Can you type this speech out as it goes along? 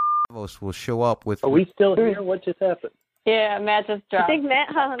will show up with... Are we still here? What just happened? Yeah, Matt just dropped. I think Matt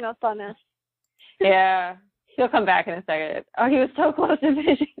hung up on us. Yeah, he'll come back in a second. Oh, he was so close to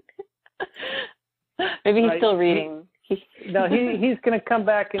finishing. Maybe he's still reading. He's going to come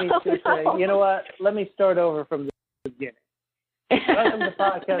back and he's going to say, you know what, let me start over from the beginning. Welcome to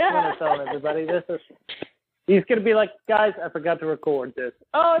Podcast Winterfell, everybody. He's going to be like, guys, I forgot to record this.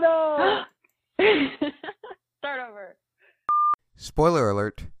 Oh, no! Start over. Spoiler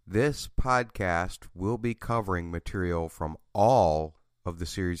alert, this podcast will be covering material from all of the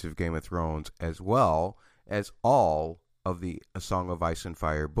series of Game of Thrones, as well as all of the A Song of Ice and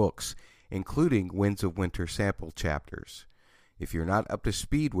Fire books, including Winds of Winter sample chapters. If you're not up to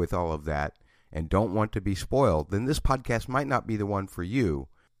speed with all of that and don't want to be spoiled, then this podcast might not be the one for you.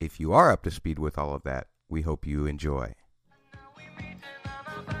 If you are up to speed with all of that, we hope you enjoy.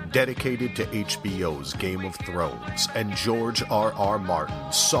 Dedicated to HBO's Game of Thrones and George R.R.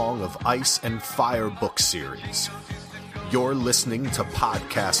 Martin's Song of Ice and Fire book series, you're listening to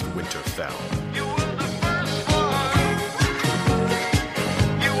Podcast Winterfell.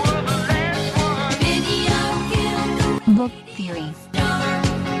 Book theory.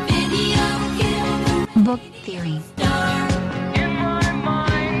 Book theory.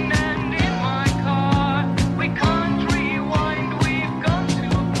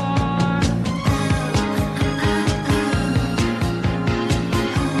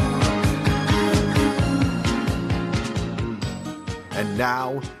 And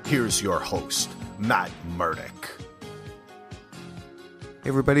now, here's your host, Matt Murdock. Hey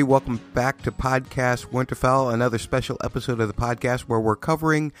everybody, welcome back to Podcast Winterfell, another special episode of the podcast where we're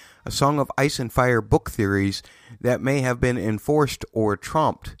covering A Song of Ice and Fire book theories that may have been enforced or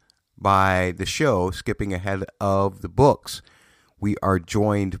trumped by the show, skipping ahead of the books. We are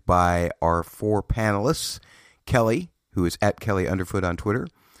joined by our four panelists, Kelly, who is at Kelly Underfoot on Twitter,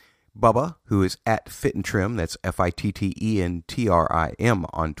 Bubba, who is at Fit and Trim, that's FITTENTRIM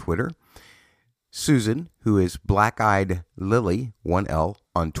on Twitter, Susan, who is Black-Eyed Lily, 1L,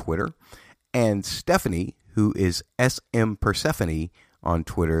 on Twitter, and Stephanie, who is SM Persephone on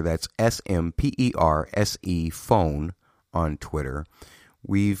Twitter, that's SMPERSE phone on Twitter.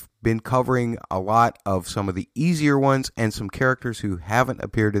 We've been covering a lot of some of the easier ones and some characters who haven't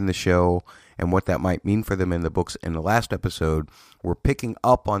appeared in the show and what that might mean for them in the books in the last episode. We're picking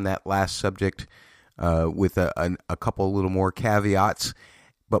up on that last subject with a couple little more caveats.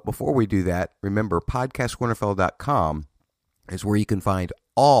 But before we do that, remember, podcastwinterfell.com is where you can find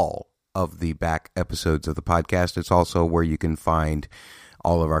all of the back episodes of the podcast. It's also where you can find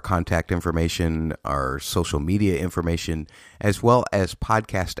all of our contact information, our social media information, as well as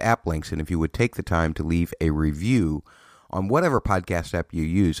podcast app links. And if you would take the time to leave a review on whatever podcast app you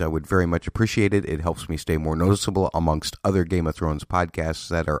use, I would very much appreciate it. It helps me stay more noticeable amongst other Game of Thrones podcasts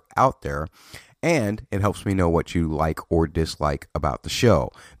that are out there. And it helps me know what you like or dislike about the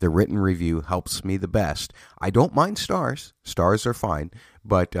show. The written review helps me the best. I don't mind stars. Stars are fine.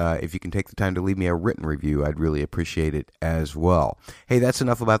 But if you can take the time to leave me a written review, I'd really appreciate it as well. Hey, that's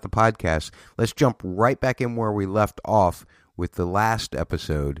enough about the podcast. Let's jump right back in where we left off with the last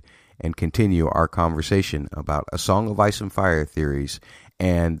episode and continue our conversation about A Song of Ice and Fire theories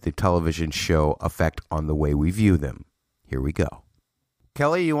and the television show effect on the way we view them. Here we go.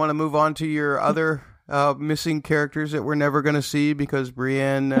 Kelly, you want to move on to your other missing characters that we're never going to see because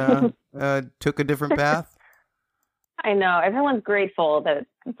Brienne took a different path? I know. Everyone's grateful that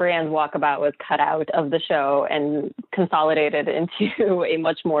Brienne's walkabout was cut out of the show and consolidated into a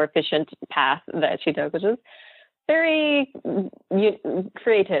much more efficient path that she took, which is very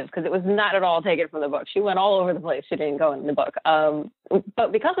creative because it was not at all taken from the book. She went all over the place. She didn't go in the book.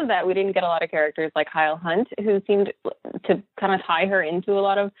 But because of that, we didn't get a lot of characters like Kyle Hunt, who seemed to kind of tie her into a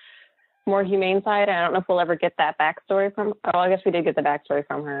lot of more humane side. I don't know if we'll ever get that backstory from, I guess we did get the backstory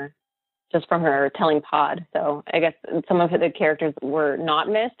from her, just from her telling Pod. So I guess some of the characters were not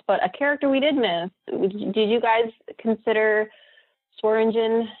missed, but a character we did miss. Did you guys consider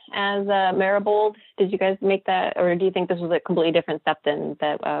Swearingen as Maribold? Did you guys make that, or do you think this was a completely different Septon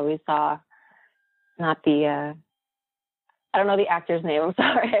that we saw? Not the, I don't know the actor's name. I'm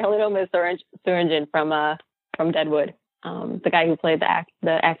sorry, I only know Miss Swearingen from Deadwood. The guy who played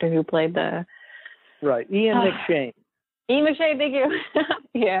the actor who played the right, Ian McShane. Ian McShane, thank you.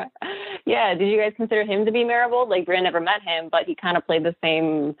 Yeah. Did you guys consider him to be Maribold? Like, Brienne never met him, but he kind of played the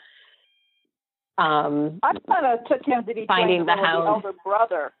same. I kind of took him to be finding the Hound. The elder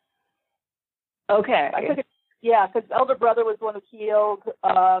brother. Okay. Because elder brother was the one who killed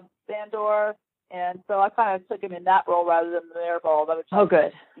Sandor, and so I kind of took him in that role rather than the Maribald.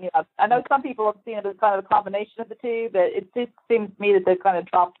 Good. You know, I know some people have seen it as kind of a combination of the two, but it just seems to me that they kind of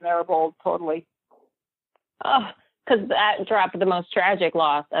dropped Maribald totally. Oh, because that dropped the most tragic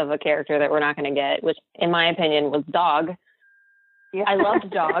loss of a character that we're not going to get, which, in my opinion, was Dog. Yeah. I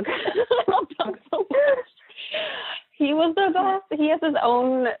loved Dog. I loved Dog so much. He was the best. He has his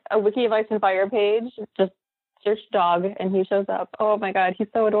own Wiki of Ice and Fire page. Just search Dog, and he shows up. Oh, my God. He's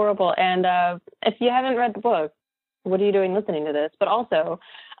so adorable. And if you haven't read the book, what are you doing listening to this? But also,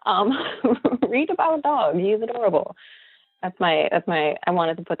 read about Dog. He's adorable. I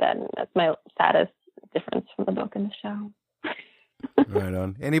wanted to put that in. That's my saddest difference from the book and the show. Right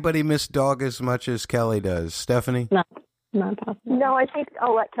on. Anybody miss Dog as much as Kelly does? Stephanie? No, not possible. No, I think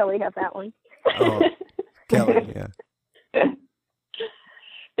I'll let Kelly have that one. Oh, Kelly, yeah.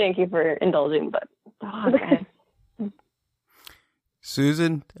 Thank you for indulging, but Dog.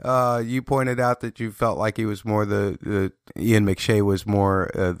 Susan, you pointed out that you felt like he was more the Ian McShane was more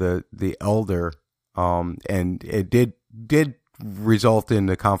the elder, and it did result in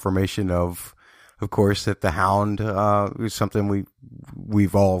the confirmation of course, that the Hound was something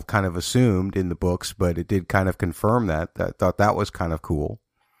we've all kind of assumed in the books, but it did kind of confirm that. I thought that was kind of cool.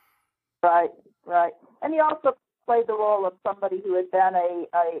 Right. And he also played the role of somebody who had been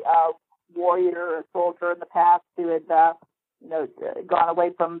a warrior or a soldier in the past who had gone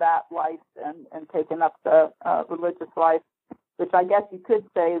away from that life and taken up the religious life, which I guess you could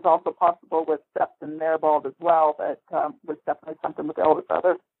say is also possible with Septon Maribald as well, but was definitely something with the older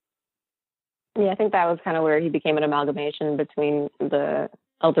brother. Yeah, I think that was kind of where he became an amalgamation between the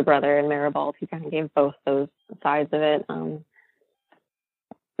elder brother and Maribald. He kind of gave both those sides of it.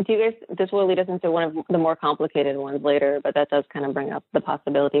 This will lead us into one of the more complicated ones later, but that does kind of bring up the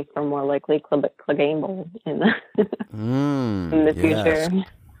possibility for more likely Clegane Bowl in the future.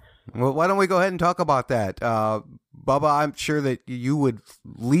 Well, why don't we go ahead and talk about that? Bubba, I'm sure that you would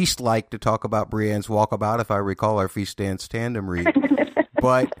least like to talk about Brienne's Walkabout, if I recall our Feast Dance tandem read.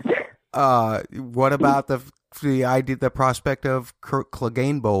 But what about the idea, the prospect of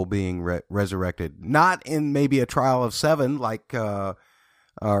Clegane Bowl being resurrected? Not in maybe a trial of 7, like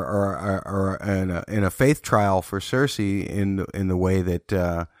or in a faith trial for Cersei in the way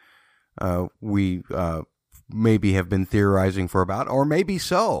that we maybe have been theorizing for about, or maybe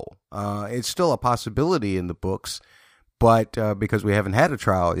so. It's still a possibility in the books, but because we haven't had a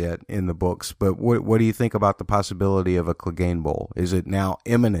trial yet in the books. But what do you think about the possibility of a Clegane Bowl? Is it now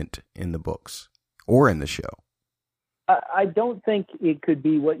imminent in the books or in the show? I don't think it could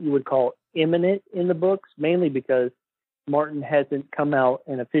be what you would call imminent in the books, mainly because Martin hasn't come out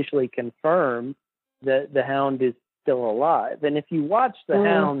and officially confirmed that the Hound is still alive. And if you watch the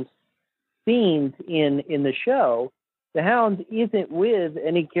Hound's scenes in the show, the Hound isn't with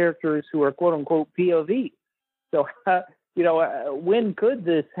any characters who are quote unquote POV. So, when could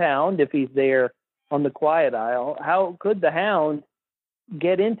this Hound, if he's there on the Quiet Isle, how could the Hound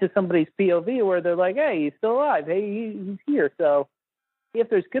get into somebody's POV where they're like, hey, he's still alive. Hey, he's here. So if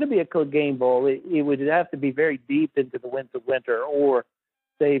there's going to be a Clegane Bowl, it would have to be very deep into the Winds of Winter or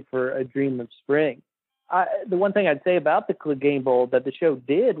save for A Dream of Spring. The one thing I'd say about the Clegane Bowl that the show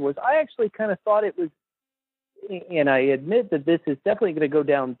did was I actually kind of thought it was, and I admit that this is definitely going to go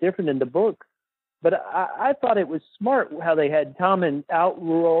down different in the book, but I thought it was smart how they had Tommen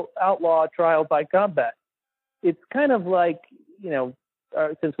outlaw trial by combat. It's kind of like,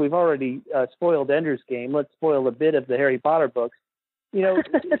 since we've already spoiled Ender's Game, let's spoil a bit of the Harry Potter books.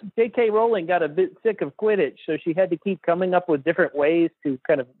 J.K. Rowling got a bit sick of Quidditch, so she had to keep coming up with different ways to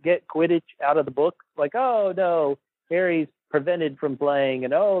kind of get Quidditch out of the book. Like, oh, no, Harry's prevented from playing,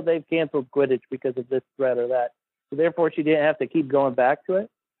 and, oh, they've canceled Quidditch because of this threat or that. So therefore, she didn't have to keep going back to it.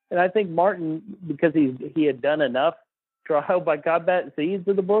 And I think Martin, because he had done enough trial by combat scenes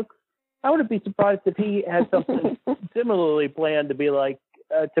in the books, I wouldn't be surprised if he had something similarly planned to be like,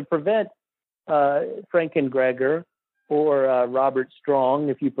 to prevent Franken Gregor or Robert Strong,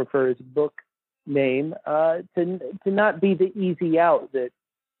 if you prefer his book name, to not be the easy out that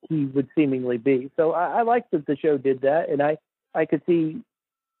he would seemingly be. So I like that the show did that, and I could see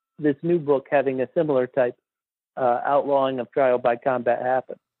this new book having a similar type outlawing of trial by combat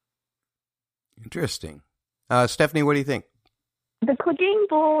happen. Interesting. Stephanie, what do you think? The Clegane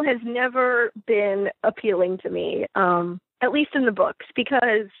Bowl has never been appealing to me, at least in the books,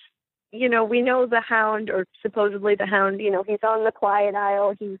 because we know the Hound, or supposedly the Hound, he's on the Quiet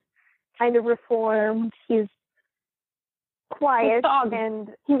Isle. He's kind of reformed. He's quiet. And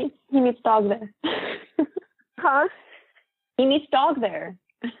he meets Dog there. Huh? He meets Dog there.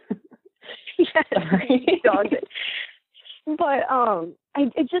 Yes, he meets Dog there. But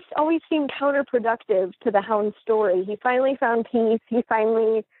it just always seemed counterproductive to the Hound's story. He finally found peace. He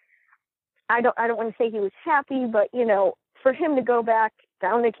finally, I don't want to say he was happy, but you know, for him to go back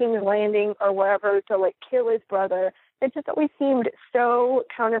down to King's Landing or wherever to like kill his brother, it just always seemed so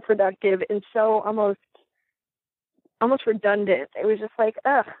counterproductive and so almost redundant. It was just like,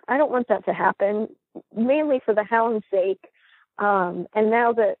 I don't want that to happen, mainly for the Hound's sake. And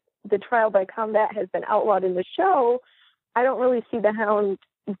now that the trial by combat has been outlawed in the show, I don't really see the Hound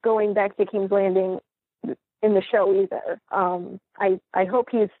going back to King's Landing in the show either. I hope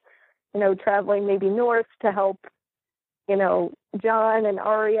he's, you know, traveling maybe north to help, you know, Jon and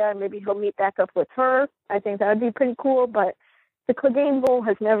Arya, and maybe he'll meet back up with her. I think that would be pretty cool, but the Clegane Bowl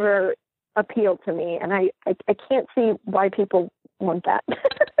has never appealed to me, and I can't see why people want that.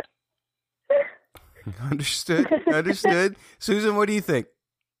 Understood. Susan, what do you think?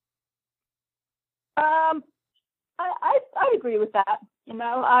 I agree with that. You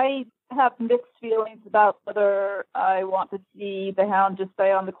know, I have mixed feelings about whether I want to see the Hound just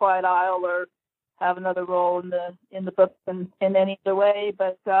stay on the Quiet Isle or have another role in the book in any other way.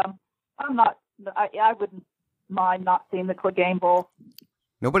 But I wouldn't mind not seeing the Clegane Bowl.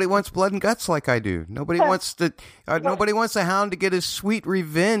 Nobody wants blood and guts like I do. Nobody wants the Hound to get his sweet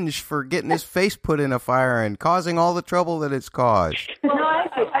revenge for getting his face put in a fire and causing all the trouble that it's caused.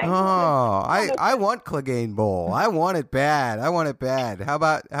 Well, I want Clegane Bowl. I want it bad. How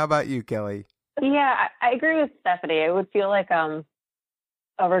about you, Kelly? Yeah, I agree with Stephanie. It would feel like a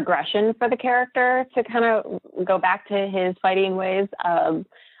regression for the character to kind of go back to his fighting ways.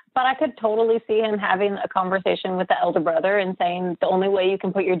 But I could totally see him having a conversation with the elder brother and saying the only way you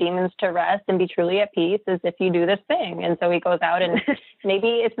can put your demons to rest and be truly at peace is if you do this thing. And so he goes out and maybe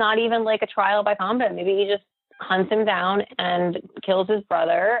it's not even like a trial by combat. Maybe he just hunts him down and kills his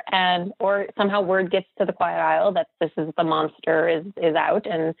brother, or somehow word gets to the Quiet Isle that the monster is out,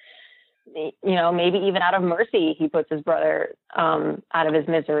 and you know, maybe even out of mercy, he puts his brother out of his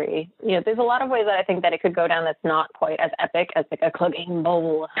misery. You know, there's a lot of ways that I think that it could go down that's not quite as epic as like a Clegane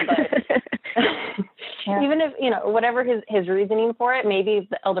Bowl. But even if, you know, whatever his reasoning for it, maybe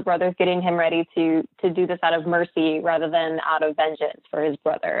the elder brother's getting him ready to do this out of mercy rather than out of vengeance for his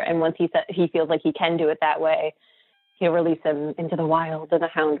brother. And once he feels like he can do it that way, he'll release him into the wild, and the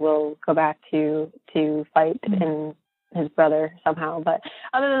Hound will go back to fight and his brother somehow. But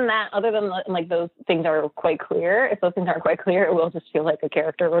other than like those things are quite clear, if those things aren't quite clear, it will just feel like a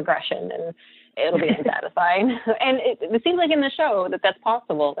character regression and it'll be unsatisfying. And it seems like in the show that's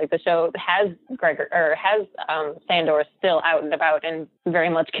possible. Like the show has Sandor still out and about and very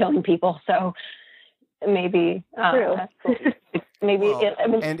much killing people. So maybe, maybe.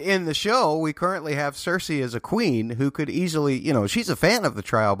 And in the show, we currently have Cersei as a queen who could easily, you know, she's a fan of the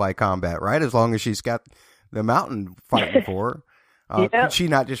trial by combat, right? As long as she's got the mountain fighting for her. Could she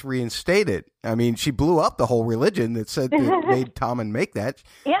not just reinstate it? I mean, she blew up the whole religion that made Tommen make that.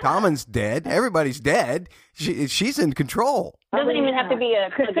 Yeah. Tommen's dead. Everybody's dead. She's in control. It doesn't even have to be a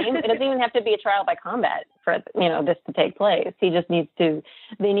game. It doesn't even have to be a trial by combat for, you know, this to take place. He just needs to.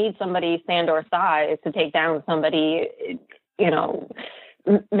 They need somebody Sandor size to take down somebody, you know,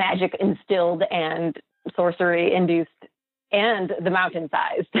 magic instilled and sorcery induced and the mountain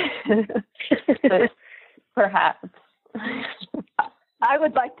sized. Perhaps. I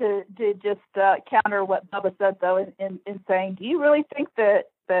would like to just counter what Bubba said, though, in saying, do you really think that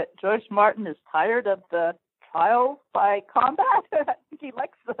George Martin is tired of the trial by combat? I think he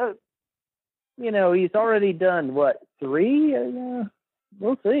likes those. You know, he's already done, 3?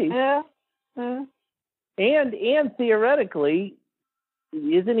 We'll see. Yeah. And theoretically,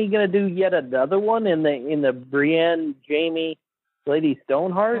 isn't he going to do yet another one in the Brienne, Jaime, Lady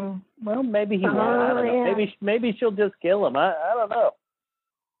Stoneheart? Well, maybe he won't. I don't know. Yeah. Maybe she'll just kill him. I don't know.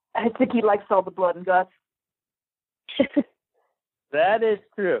 I think he likes all the blood and guts. That is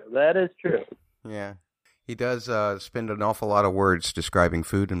true. Yeah. He does spend an awful lot of words describing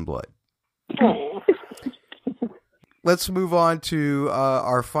food and blood. Let's move on to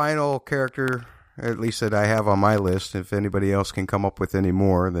our final character, at least that I have on my list. If anybody else can come up with any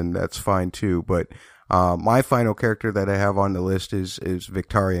more, then that's fine too. But my final character that I have on the list is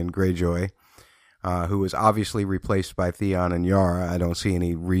Victarion Greyjoy, who was obviously replaced by Theon and Yara. I don't see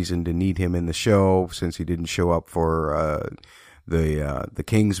any reason to need him in the show since he didn't show up for the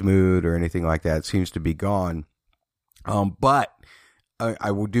King's Mood or anything like that. It seems to be gone. But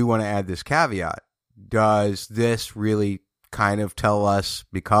I do want to add this caveat. Does this really kind of tell us,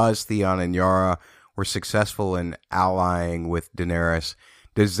 because Theon and Yara were successful in allying with Daenerys,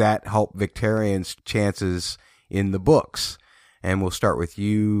 does that help Victarion's chances in the books? And we'll start with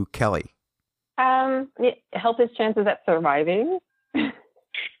you, Kelly. I help his chances at surviving.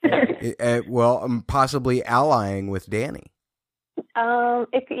 Well, possibly allying with Dany.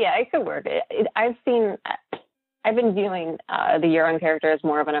 It could work. I've been viewing the Euron character as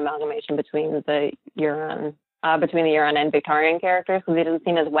more of an amalgamation between the Euron and Victorian characters, because he doesn't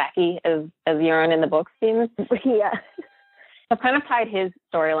seem as wacky as Euron in the books seems. Yeah. I've kind of tied his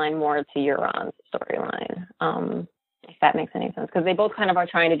storyline more to Euron's storyline, if that makes any sense, because they both kind of are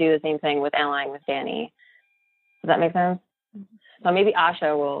trying to do the same thing with allying with Dany. Does that make sense? So maybe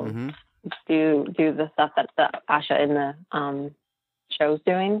Asha will do the stuff that Asha in the show's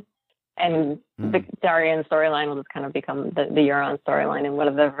doing, and the Darian storyline will just kind of become the Euron storyline, and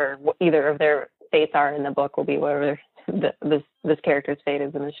whatever either of their fates are in the book will be whatever this character's fate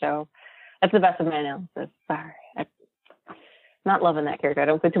is in the show. That's the best of my analysis. Sorry. I'm not loving that character. I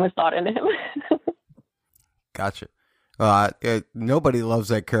don't put too much thought into him. Gotcha. Nobody loves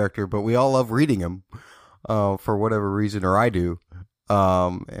that character, but we all love reading him for whatever reason, or I do,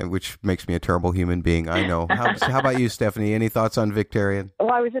 which makes me a terrible human being. I know. How about you, Stephanie? Any thoughts on Victarion?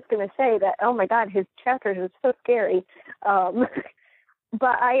 Well, I was just going to say that, oh my God, his chapters are so scary.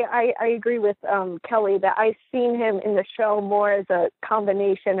 But I agree with Kelly that I've seen him in the show more as a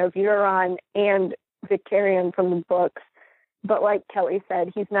combination of Euron and Victarion from the books. But like Kelly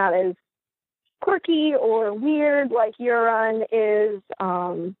said, he's not as quirky or weird like Euron is.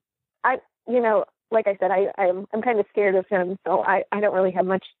 Like I said, I'm kind of scared of him, so I don't really have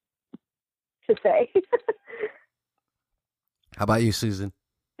much to say. How about you, Susan?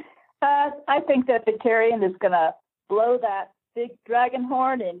 I think that Victarion is going to blow that big dragon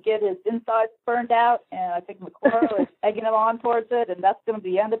horn and get his insides burned out, and I think Macoro is egging him on towards it, and that's going to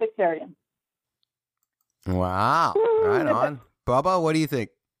be the end of Victarion. Wow. Right on. Bubba, what do you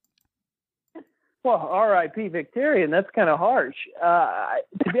think? Well, R.I.P. Victarion, that's kind of harsh.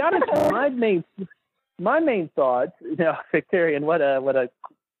 To be honest, my main thoughts, Victarion, what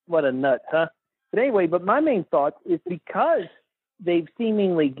a nut, huh? But anyway, my main thoughts is because they've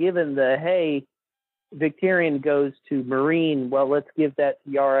seemingly given hey, Victarion goes to Meereen, well, let's give that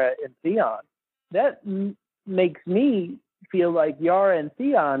to Yara and Theon. That makes me feel like Yara and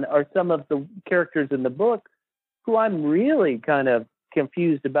Theon are some of the characters in the book who I'm really kind of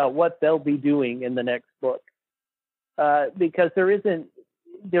confused about what they'll be doing in the next book. Because there isn't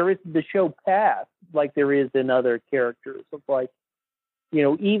the show path like there is in other characters. Of like,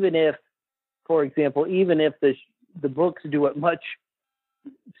 even if, for example, the books do it much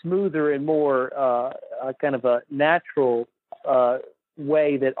smoother and more kind of a natural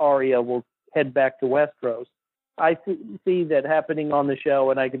way that Arya will head back to Westeros. I see that happening on the show,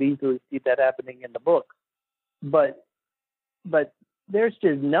 and I could easily see that happening in the book. But there's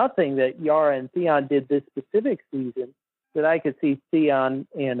just nothing that Yara and Theon did this specific season that I could see Theon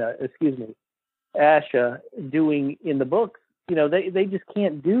and Asha doing in the books. They just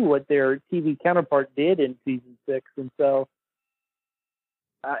can't do what their TV counterpart did in season 6, and so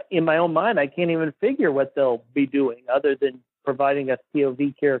in my own mind, I can't even figure what they'll be doing other than providing us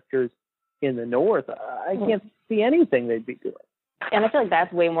POV characters in the North. I can't see anything they'd be doing. And I feel like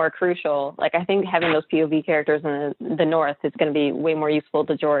that's way more crucial. Like, I think having those POV characters in the North is going to be way more useful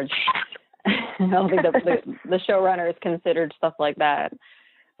to George. I don't think the showrunners considered stuff like that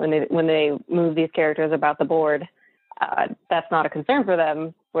when they move these characters about the board. That's not a concern for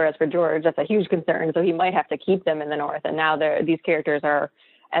them, whereas for George, that's a huge concern. So he might have to keep them in the North. And now these characters are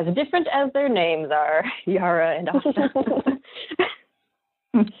as different as their names are, Yara and Asha.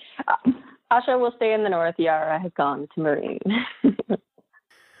 Asha will stay in the North. Yara has gone to Meereen.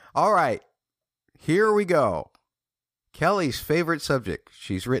 All right. Here we go. Kelly's favorite subject.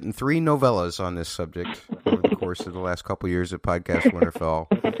 She's written 3 novellas on this subject over the course of the last couple of years at Podcast Winterfell.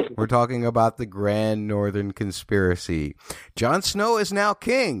 We're talking about the Grand Northern Conspiracy. Jon Snow is now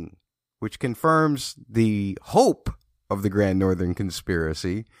king, which confirms the hope of the Grand Northern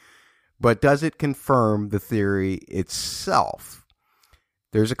Conspiracy, but does it confirm the theory itself?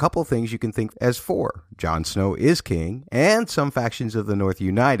 There's a couple things you can think as for. Jon Snow is king, and some factions of the North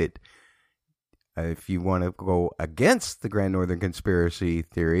united. If you want to go against the Grand Northern Conspiracy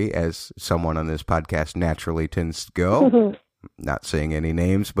theory, as someone on this podcast naturally tends to go, not saying any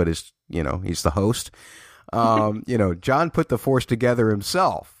names, but he's the host. Jon put the force together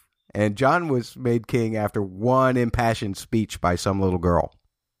himself, and Jon was made king after one impassioned speech by some little girl,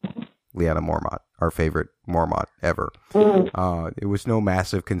 Lyanna Mormont, our favorite Mormont ever. It was no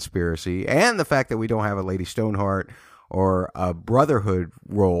massive conspiracy, and the fact that we don't have a Lady Stoneheart or a Brotherhood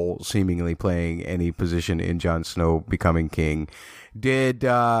role seemingly playing any position in Jon Snow becoming king. Did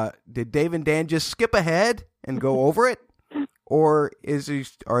Dave and Dan just skip ahead and go over it? Or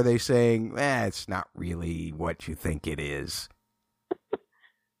are they saying, it's not really what you think it is?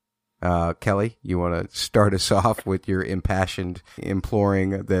 Kelly, you want to start us off with your impassioned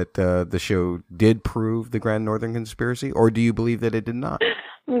imploring that the show did prove the Grand Northern Conspiracy, or do you believe that it did not?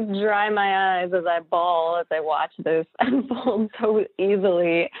 Dry my eyes as I bawl as I watch this unfold so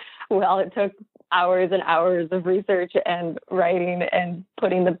easily. Well, it took hours and hours of research and writing and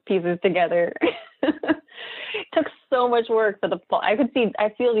putting the pieces together. It took so much work for the plot. I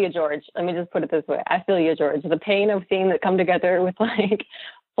feel you, George. Let me just put it this way. I feel you, George. The pain of seeing that come together with like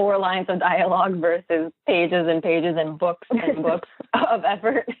 4 lines of dialogue versus pages and pages and books of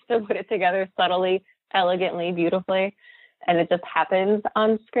effort to put it together subtly, elegantly, beautifully. And it just happens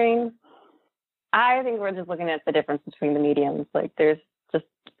on screen. I think we're just looking at the difference between the mediums. Like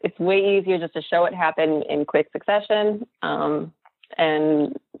it's way easier just to show it happen in quick succession.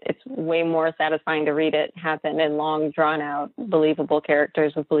 And it's way more satisfying to read it happen in long, drawn out, believable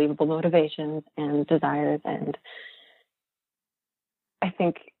characters with believable motivations and desires. And I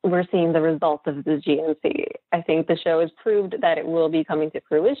think we're seeing the results of the GNC. I think the show has proved that it will be coming to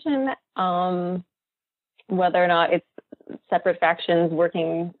fruition. Whether or not it's separate factions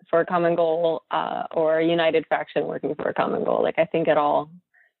working for a common goal or a united faction working for a common goal. Like, I think it all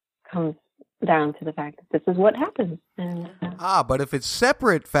comes down to the fact that this is what happens. And, but if it's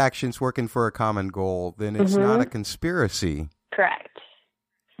separate factions working for a common goal, then it's not a conspiracy. Correct.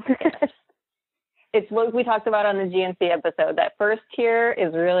 It's what we talked about on the GNC episode. That first tier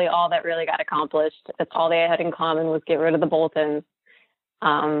is really all that really got accomplished. That's all they had in common was get rid of the Boltons.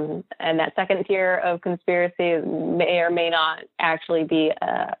 And that second tier of conspiracy may or may not actually be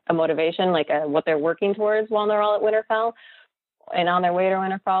a motivation, like what they're working towards while they're all at Winterfell and on their way to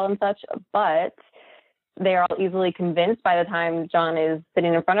Winterfell and such. But they're all easily convinced by the time Jon is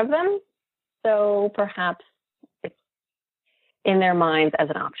sitting in front of them. So perhaps it's in their minds as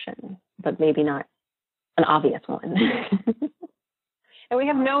an option, but maybe not an obvious one. And we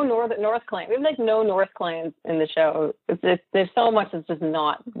have no North claim. We have like no North claims in the show. There's so much that's just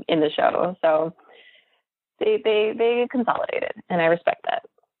not in the show. So they consolidated, and I respect that.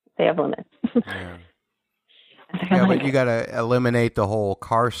 They have limits. Yeah, yeah, but you got to eliminate the whole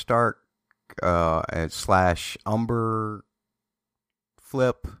Karstark / Umber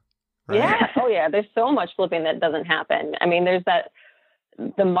flip. Right? Yeah. Oh yeah. There's so much flipping that doesn't happen. I mean, there's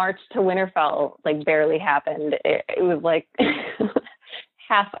the march to Winterfell like barely happened. It was like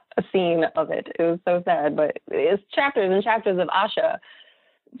half a scene of it. It was so sad, but it's chapters and chapters of Asha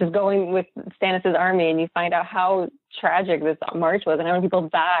just going with Stannis' army, and you find out how tragic this march was and how many people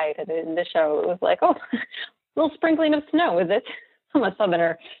died. And in the show, it was like, oh, a little sprinkling of snow, is it? I'm a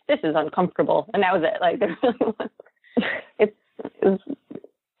southerner. This is uncomfortable. And that was it. Like, there really was. It was,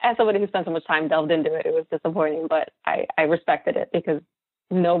 as somebody who spent so much time delved into it, it was disappointing, but I respected it because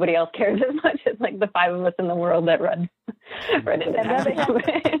nobody else cares as much as like the 5 of us in the world that read into that.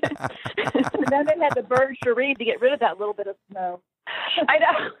 And then they had to burn Shireen to get rid of that little bit of snow. I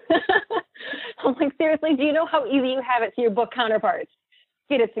know. I'm like, seriously, do you know how easy you have it to your book counterparts?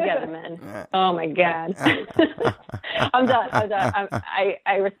 Get it together, man. Oh my God. I'm done.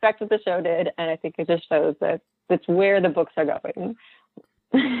 I respect what the show did, and I think it just shows that it's where the books are going.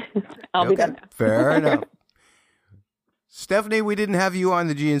 I'll be done now. Fair enough. Stephanie, we didn't have you on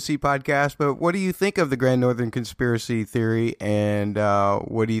the GNC podcast, but what do you think of the Grand Northern Conspiracy theory, and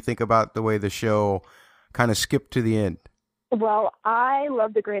what do you think about the way the show kind of skipped to the end? Well, I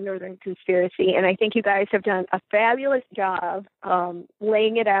love the Grand Northern Conspiracy, and I think you guys have done a fabulous job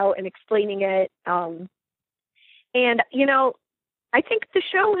laying it out and explaining it. And, you know, I think the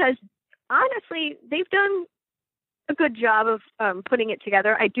show has, honestly, they've done a good job of putting it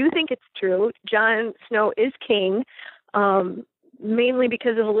together. I do think it's true. Jon Snow is king. Mainly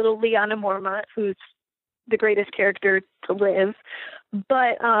because of a little Lyanna Mormont, who's the greatest character to live.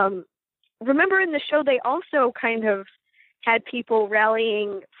 But remember in the show, they also kind of had people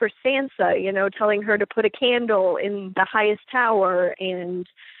rallying for Sansa, you know, telling her to put a candle in the highest tower. And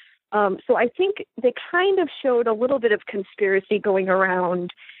so I think they kind of showed a little bit of conspiracy going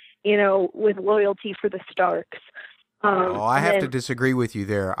around, you know, with loyalty for the Starks. I have to disagree with you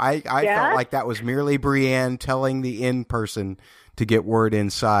there. I felt like that was merely Brienne telling the inn person to get word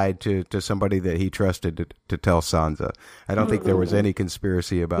inside to somebody that he trusted to tell Sansa. I don't think there was any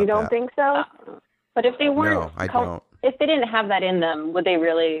conspiracy about that. You don't think so? But if they weren't, no, I don't. If they didn't have that in them, would they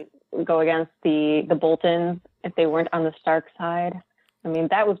really go against the Boltons if they weren't on the Stark side? I mean,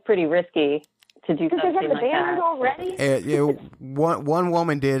 that was pretty risky to do something like that. Because they had the banners already? One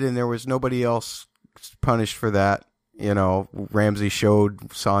woman did, and there was nobody else punished for that. You know, Ramsay showed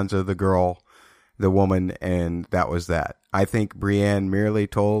Sansa the girl the woman, and that was that. I think Brienne merely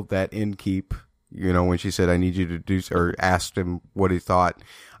told that innkeep, when she said, I need you to do, or asked him what he thought.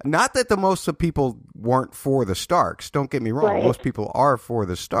 Not that the most of people weren't for the Starks. Don't get me wrong. Right. Most people are for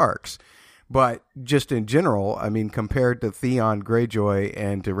the Starks. But just in general, I mean, compared to Theon Greyjoy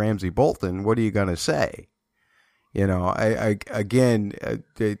and to Ramsay Bolton, what are you going to say? Again,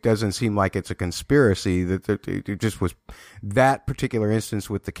 it doesn't seem like it's a conspiracy. That it just was that particular instance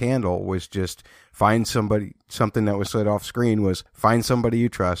with the candle was just find somebody. Something that was said off screen was find somebody you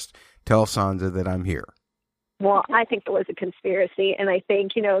trust. Tell Sansa that I'm here. Well, I think it was a conspiracy, and I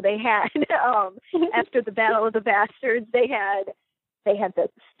think they had after the Battle of the Bastards, they had the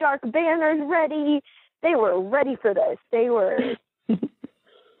Stark banners ready. They were ready for this. They were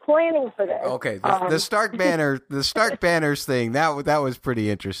planning for this. Okay, the Stark banners thing that was pretty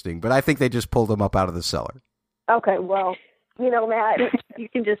interesting, but I think they just pulled them up out of the cellar. Okay, well, Matt, you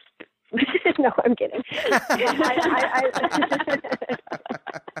can just. No, I'm kidding.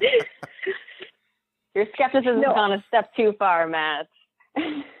 Your skepticism has gone a step too far, Matt.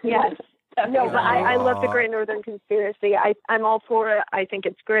 Yes. No, but I love the Great Northern Conspiracy. I'm all for it. I think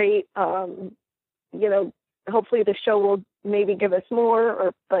it's great. Hopefully the show will maybe give us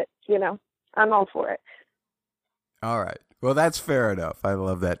more, but I'm all for it. All right. Well, that's fair enough. I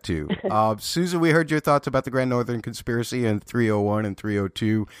love that too. Susan, we heard your thoughts about the Grand Northern Conspiracy in 301 and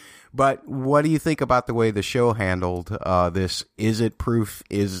 302, but what do you think about the way the show handled this? Is it proof?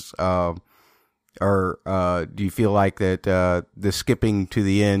 Or do you feel like that the skipping to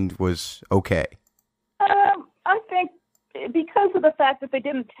the end was okay? I think because of the fact that they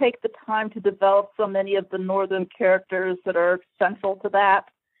didn't take the time to develop so many of the northern characters that are central to that,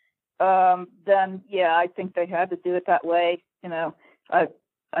 then yeah, I think they had to do it that way. I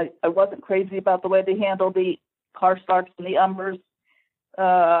wasn't crazy about the way they handled the Karstarks and the Umbers,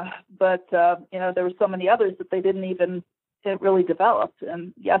 but there were so many others that they didn't even really developed.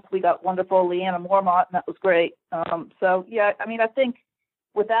 And yes, we got wonderful Lyanna Mormont, and that was great. So yeah, I mean, I think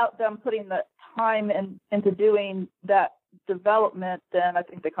without them putting the time into doing that development, then I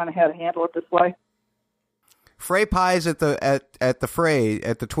think they kind of had to handle it this way. Frey pies at the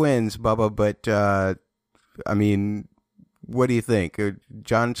twins, Bubba, but I mean, what do you think?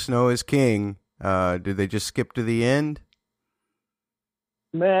 Jon Snow is king. Did they just skip to the end?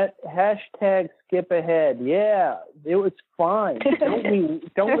 Matt, #skip ahead. Yeah, it was fine.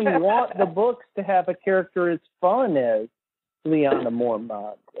 Don't we want the books to have a character as fun as Lyanna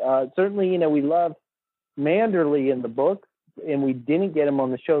Mormont? Certainly, we love Manderley in the books, and we didn't get him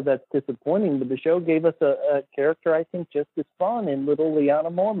on the show. That's disappointing, but the show gave us a character I think just as fun in little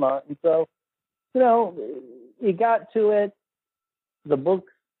Lyanna Mormont. And so, you got to it. The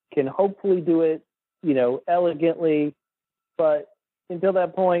books can hopefully do it, elegantly, but until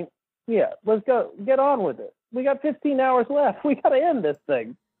that point, yeah, let's go. Get on with it. We got 15 hours left. We got to end this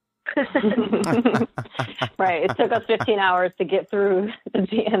thing. Right. It took us 15 hours to get through the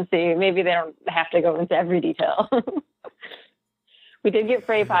GNC. Maybe they don't have to go into every detail. We did get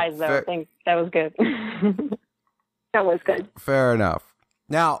Frey pies, though. I think that was good. That was good. Fair enough.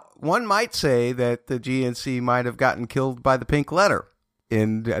 Now, one might say that the GNC might have gotten killed by the Pink Letter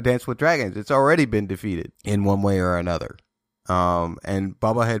in Dance with Dragons. It's already been defeated in one way or another. And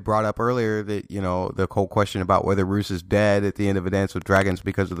Bubba had brought up earlier that, the whole question about whether Roose is dead at the end of A Dance with Dragons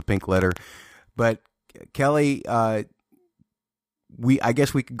because of the Pink Letter. But Kelly, I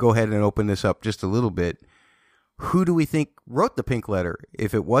guess we could go ahead and open this up just a little bit. Who do we think wrote the Pink Letter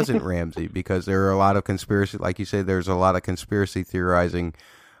if it wasn't Ramsay? Because there are a lot of conspiracy, like you said, there's a lot of conspiracy theorizing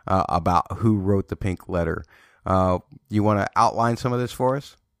about who wrote the Pink Letter. You want to outline some of this for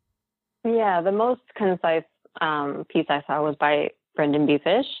us? Yeah, the most concise piece I saw was by Brendan B.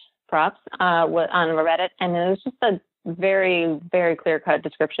 Fish, props, on Reddit, and it was just a very, very clear-cut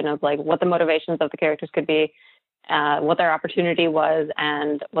description of what the motivations of the characters could be, what their opportunity was,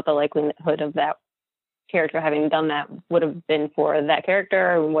 and what the likelihood of that character having done that would have been for that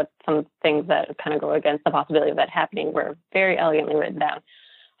character, and what some things that kind of go against the possibility of that happening were very elegantly written down.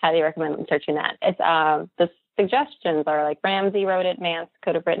 Highly recommend searching that. It's the suggestions are Ramsay wrote it, Mance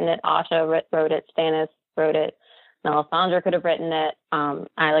could have written it, Asha wrote it, Stannis wrote it, Melisandre could have written it.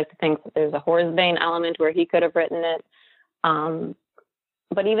 I like to think that there's a Horsebane element where he could have written it.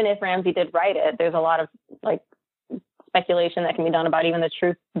 But even if Ramsay did write it, there's a lot of speculation that can be done about even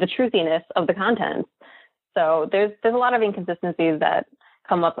the truthiness of the content. So there's a lot of inconsistencies that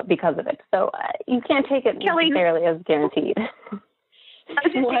come up because of it. So you can't take it necessarily as guaranteed. I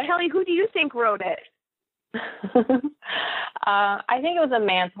was going to say, Kelly, who do you think wrote it? I think it was a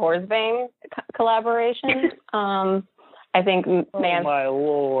Mance Horsebane collaboration. I think Mance. Oh my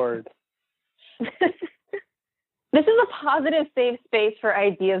lord! This is a positive, safe space for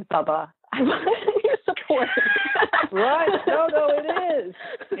ideas, Bubba. I want your support. Right? No, it is.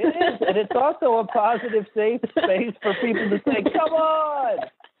 It is. And it's also a positive, safe space for people to say, come on.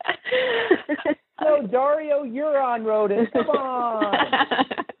 No, Dario, you're on rodent. Come on.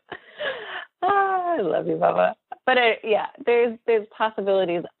 I love you, Bubba. But there's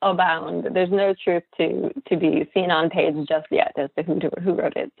possibilities abound. There's no truth to be seen on page just yet as to who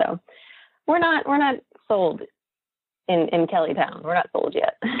wrote it. So we're not sold in Kellytown. We're not sold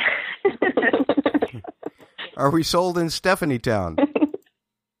yet. Are we sold in Stephanie Town?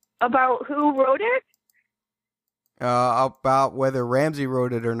 About who wrote it? About whether Ramsay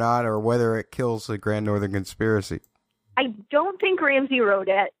wrote it or not, or whether it kills the Grand Northern Conspiracy. I don't think Ramsay wrote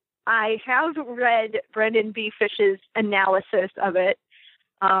it. I have read Brendan B. Fish's analysis of it.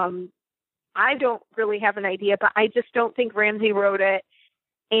 I don't really have an idea, but I just don't think Ramsay wrote it.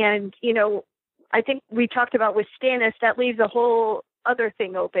 And, I think we talked about with Stannis, that leaves a whole other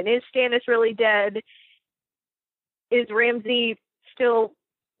thing open. Is Stannis really dead? Is Ramsay still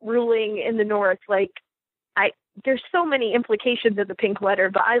ruling in the North? There's so many implications of the pink letter,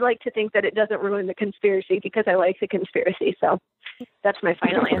 but I like to think that it doesn't ruin the conspiracy because I like the conspiracy. So that's my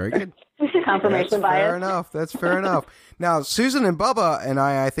final answer. Very good. Confirmation bias. Fair enough. That's fair enough. Now, Susan and Bubba and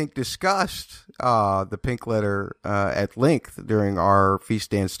I think, discussed the pink letter at length during our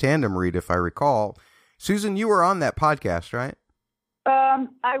Feast Dance Tandem read, if I recall. Susan, you were on that podcast, right?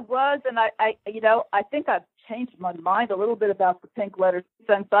 I was, and I think I've changed my mind a little bit about the pink letter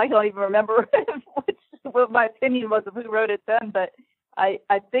since I don't even remember what my opinion was of who wrote it then, but I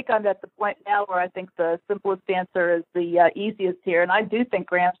think I'm at the point now where I think the simplest answer is the easiest here, and I do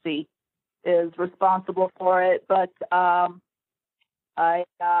think Ramsay is responsible for it, but I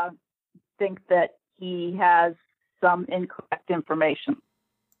think that he has some incorrect information.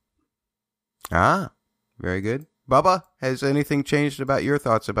 Ah, very good. Bubba, has anything changed about your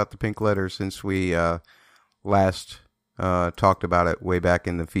thoughts about the pink letter since we last talked about it way back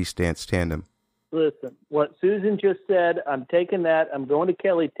in the Feast Dance Tandem? Listen, what Susan just said, I'm taking that. I'm going to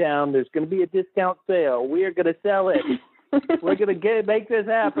Kellytown. There's going to be a discount sale. We are going to sell it. We're going to make this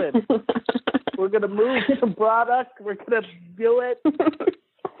happen. We're going to move some product. We're going to do it.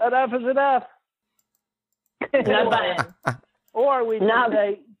 Enough is enough. Or we just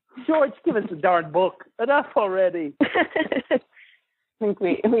say, George, give us a darn book. Enough already. I think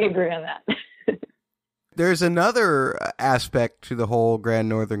we agree on that. There's another aspect to the whole Grand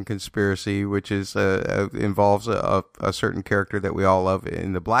Northern Conspiracy, which is involves a certain character that we all love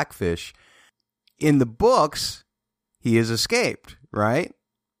in the Blackfish. In the books, he has escaped, right?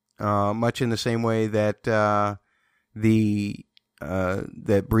 Much in the same way that that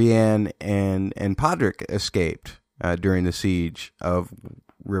Brienne and Podrick escaped during the siege of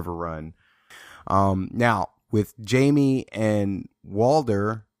River Run. Now, with Jaime and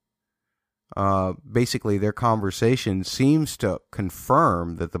Walder, basically their conversation seems to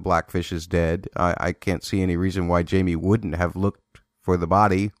confirm that the Blackfish is dead. I can't see any reason why Jaime wouldn't have looked for the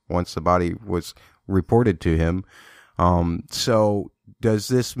body once the body was reported to him. So does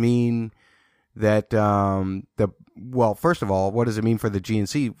this mean that first of all, what does it mean for the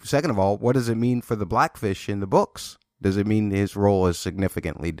GNC? Second of all, what does it mean for the Blackfish in the books? Does it mean his role is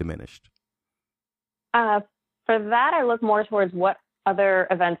significantly diminished? For that, I look more towards what other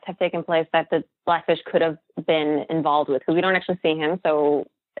events have taken place that the Blackfish could have been involved with, because we don't actually see him. So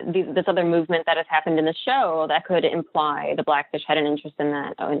this other movement that has happened in the show, that could imply the Blackfish had an interest in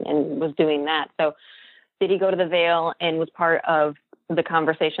that and was doing that. So did he go to the Vale and was part of the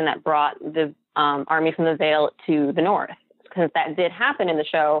conversation that brought the army from the Vale to the north? Because that did happen in the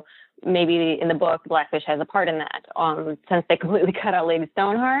show. Maybe in the book, Blackfish has a part in that. Since they completely cut out Lady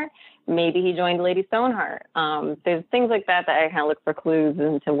Stoneheart, maybe he joined Lady Stoneheart. There's things like that I kind of look for clues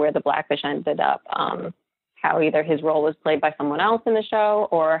into where the Blackfish ended up. How either his role was played by someone else in the show,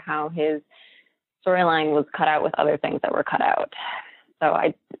 or how his storyline was cut out with other things that were cut out. So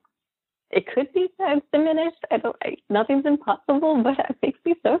it could be that it's diminished. Nothing's impossible, but it makes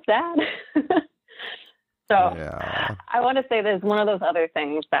me so sad. So yeah. I want to say there's one of those other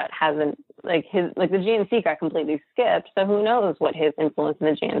things that hasn't, the GNC got completely skipped. So who knows what his influence in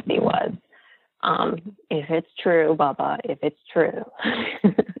the GNC was? If it's true, Bubba, if it's true.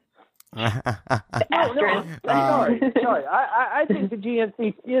 Sorry. I think the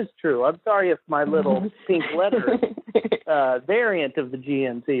GNC is true. I'm sorry if my little pink letter variant of the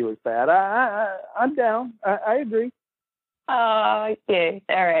GNC was bad. I'm down. I agree. Oh, okay.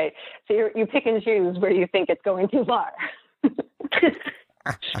 All right. So you pick and choose where you think it's going too far.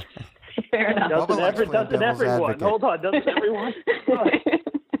 Fair enough. Doesn't everyone? Hold on. Doesn't everyone?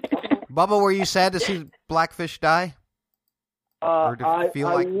 Bubba, were you sad to see Blackfish die? Or to feel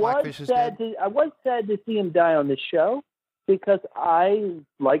like Blackfish is dead? I was sad to see him die on the show because I,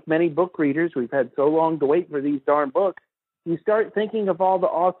 like many book readers, we've had so long to wait for these darn books. You start thinking of all the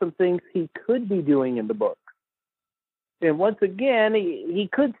awesome things he could be doing in the book. And once again, he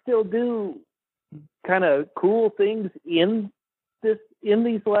could still do kind of cool things in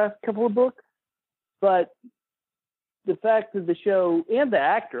these last couple of books, but the fact that the show and the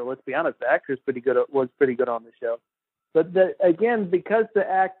actor, let's be honest, the actor was pretty good on the show. But because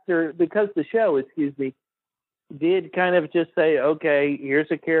the show, did kind of just say, okay, here's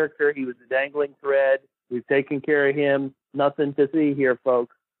a character. He was a dangling thread. We've taken care of him. Nothing to see here,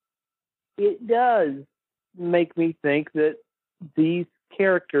 folks. It does make me think that these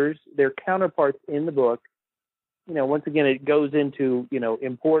characters, their counterparts in the book, once again, it goes into,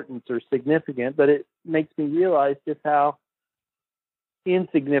 importance or significant, but it makes me realize just how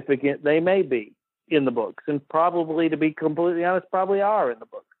insignificant they may be in the books, and probably, to be completely honest, probably are in the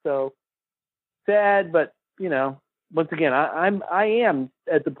book. So sad, but once again, I am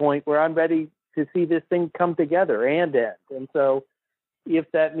at the point where I'm ready to see this thing come together and end. And so,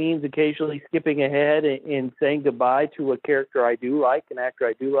 if that means occasionally skipping ahead and saying goodbye to a character I do like, an actor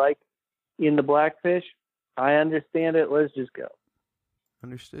I do like in the Blackfish, I understand it. Let's just go.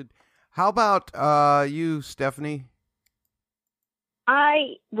 Understood. How about you, Stephanie?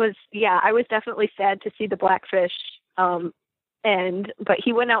 I was definitely sad to see the Blackfish, but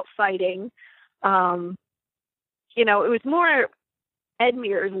he went out fighting. It was more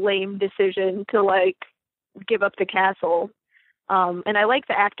Edmure's lame decision to give up the castle. And I like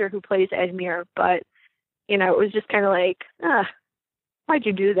the actor who plays Edmure, but it was just kind of why'd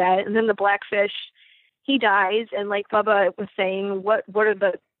you do that? And then the Blackfish, he dies, and like Bubba was saying, what are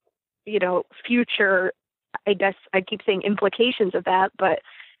the future, I guess I keep saying implications of that, but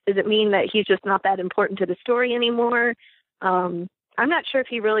does it mean that he's just not that important to the story anymore? I'm not sure if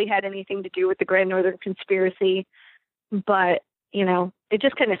he really had anything to do with the Grand Northern Conspiracy, but it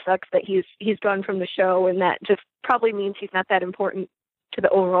just kind of sucks that he's gone from the show, and that just probably means he's not that important to the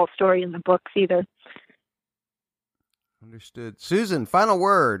overall story in the books either. Understood. Susan, final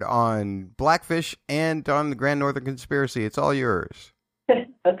word on Blackfish and on the Grand Northern Conspiracy. It's all yours.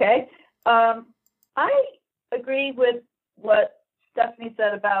 Okay. I agree with what Stephanie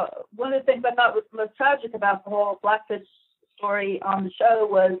said about one of the things I thought was most tragic about the whole Blackfish story on the show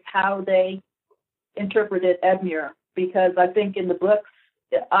was how they interpreted Edmure, because I think in the books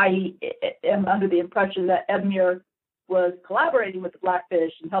I am under the impression that Edmure was collaborating with the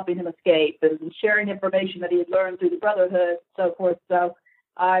Blackfish and helping him escape and sharing information that he had learned through the Brotherhood and so forth. So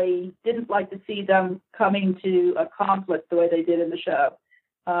I didn't like to see them coming to a conflict the way they did in the show.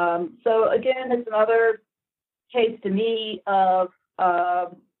 So again, it's another case to me of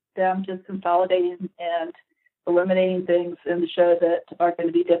them just consolidating and eliminating things in the show that are going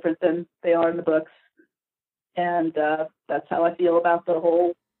to be different than they are in the books. And that's how I feel about the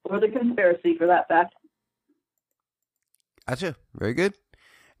whole, or the conspiracy for that fact. Gotcha. Very good.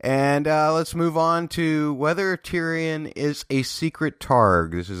 And let's move on to whether Tyrion is a secret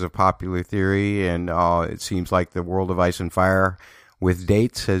Targ. This is a popular theory, and it seems like the World of Ice and Fire with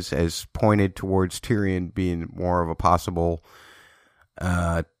dates has pointed towards Tyrion being more of a possible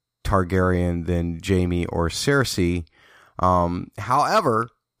Targaryen than Jaime or Cersei. However,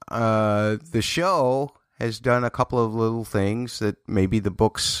 the show has done a couple of little things that maybe the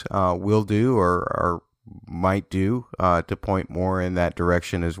books will do or might do to point more in that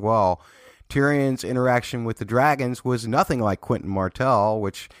direction as well. Tyrion's interaction with the dragons was nothing like Quentyn Martell,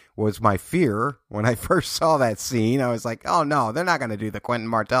 which was my fear when I first saw that scene. I was like, oh no, they're not going to do the Quentyn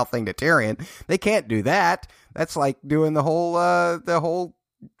Martell thing to Tyrion. They can't do that. That's like doing the whole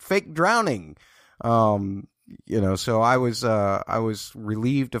fake drowning. So I was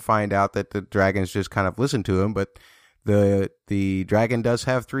relieved to find out that the dragons just kind of listened to him, but the dragon does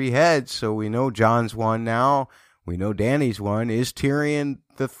have 3 heads, so we know Jon's one now. We know Dany's one. Is Tyrion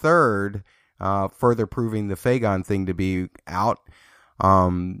the third? Further proving the Fagon thing to be out.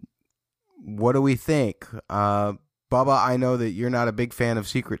 What do we think? Bubba, I know that you're not a big fan of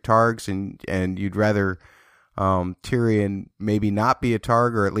secret Targs, and you'd rather Tyrion maybe not be a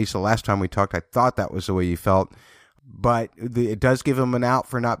Targ, or at least the last time we talked, I thought that was the way you felt. But it does give him an out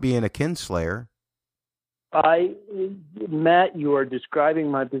for not being a kinslayer. Matt, you are describing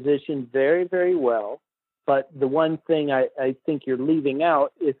my position very, very well. But the one thing I think you're leaving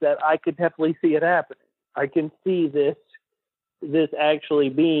out is that I could definitely see it happening. I can see this actually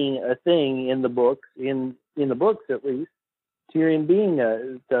being a thing in the books, in the books at least. Tyrion being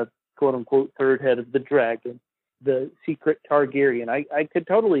the quote unquote third head of the dragon. the secret Targaryen. I could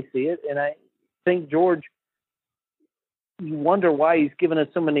totally see it, and I think George, you wonder why he's given us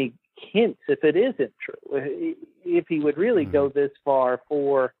so many hints if it isn't true. If he would really go this far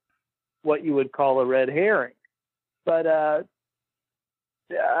for what you would call a red herring. But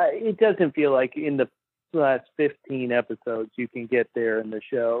it doesn't feel like in the last 15 episodes you can get there in the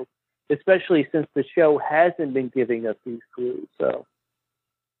show, especially since the show hasn't been giving us these clues. So,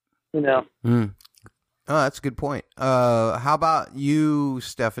 you know. Oh, that's a good point. How about you,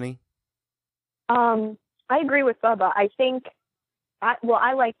 Stephanie? I agree with Bubba. I think,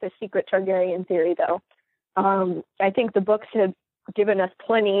 I like the secret Targaryen theory, though. I think the books have given us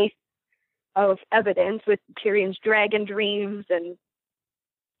plenty of evidence with Tyrion's dragon dreams and,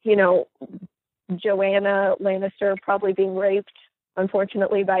 you know, Joanna Lannister probably being raped,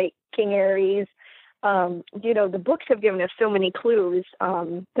 unfortunately, by King Aerys. You know, the books have given us so many clues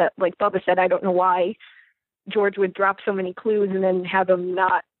that, like Bubba said, I don't know why George would drop so many clues and then have them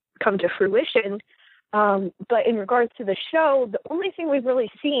not come to fruition. But in regards to the show, the only thing we've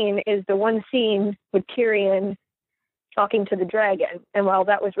really seen is the one scene with Tyrion talking to the dragon. And while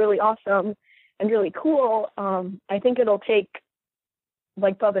that was really awesome and really cool, I think it'll take,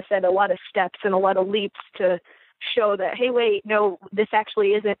 like Bubba said, a lot of steps and a lot of leaps to show that, hey, wait, no, this actually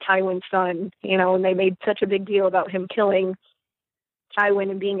isn't Tywin's son, you know, and they made such a big deal about him killing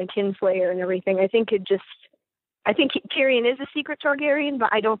Tywin and being a kinslayer and everything. I think Tyrion is a secret Targaryen, but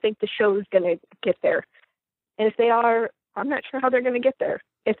I don't think the show's going to get there. And if they are, I'm not sure how they're going to get there,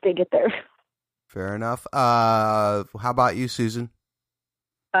 if they get there. Fair enough. How about you, Susan?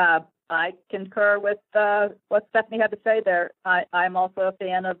 I concur with what Stephanie had to say there. I'm also a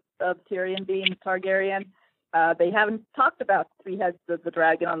fan of Tyrion being Targaryen. They haven't talked about three heads of the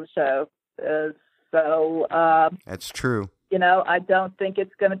dragon on the show. That's true. You know, I don't think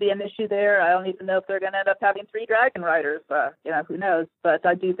it's going to be an issue there. I don't even know if they're going to end up having three dragon riders. You know, who knows? But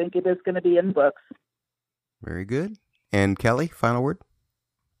I do think it is going to be in books. Very good. And Kelly, final word?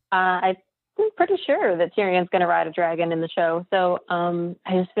 I'm pretty sure that Tyrion's going to ride a dragon in the show. So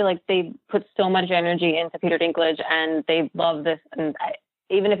I just feel like they put so much energy into Peter Dinklage, and they love this. And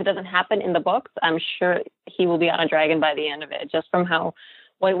even if it doesn't happen in the books, I'm sure he will be on a dragon by the end of it, just from how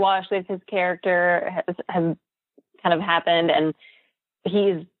whitewashed his character has kind of happened, and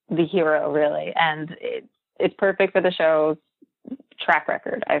he's the hero, really. And it's perfect for the show's track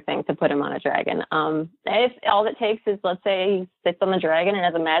record, I think, to put him on a dragon. If all it takes is, let's say, he sits on the dragon and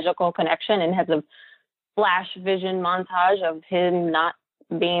has a magical connection and has a flash vision montage of him not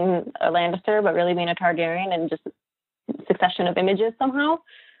being a Lannister, but really being a Targaryen, and just succession of images somehow,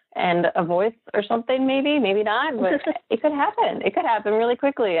 and a voice or something, maybe not, but it could happen. It could happen really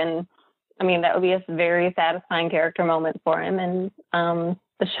quickly. And I mean, that would be a very satisfying character moment for him. And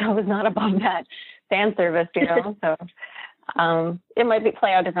the show is not above that fan service, you know, so it might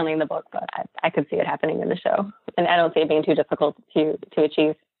play out differently in the book, but I could see it happening in the show. And I don't see it being too difficult to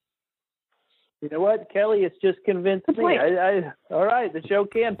achieve. You know what, Kelly? It's just convinced me. All right, the show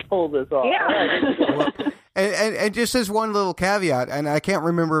can pull this off. Yeah. Right. And just as one little caveat, and I can't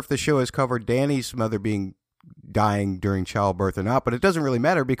remember if the show has covered Dany's mother dying during childbirth or not, but it doesn't really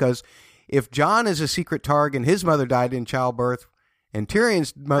matter, because if Jon is a secret Targ and his mother died in childbirth, and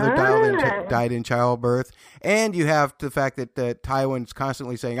Tyrion's mother died in childbirth, and you have the fact that Tywin's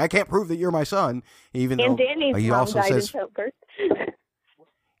constantly saying, "I can't prove that you're my son," even and though Dany's he mom also died says, in childbirth.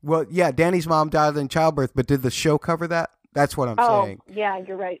 "Well, yeah, Dany's mom died in childbirth," but did the show cover that? That's what I'm saying. Yeah,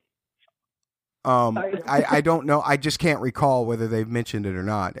 you're right. I don't know. I just can't recall whether they've mentioned it or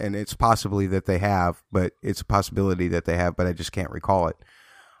not, and it's possibly that they have, but it's a possibility that they have, but I just can't recall it.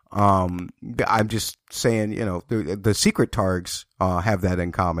 I'm just saying, you know, the secret Targs have that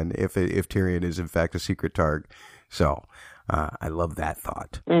in common. If Tyrion is in fact a secret Targ, so I love that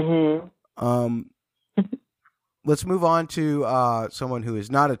thought. Mm-hmm. Let's move on to someone who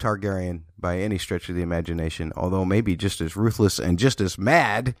is not a Targaryen by any stretch of the imagination, although maybe just as ruthless and just as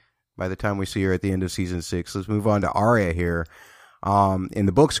mad by the time we see her at the end of season 6. Let's move on to Arya here. In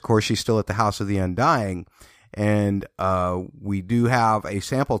the books, of course, she's still at the House of the Undying, and we do have a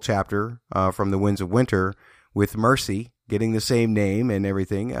sample chapter from the Winds of Winter with Mercy getting the same name and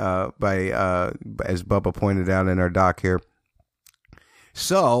everything by as Bubba pointed out in our doc here.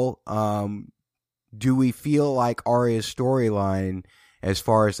 So, do we feel like Arya's storyline, as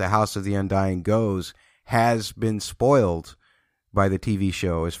far as the House of the Undying goes, has been spoiled by the TV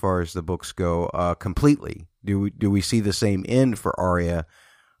show as far as the books go completely? Do we see the same end for Arya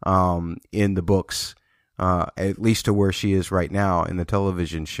in the books, at least to where she is right now in the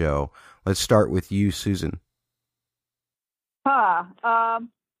television show? Let's start with you, Susan. Wow.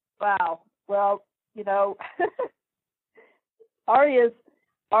 Well, Arya's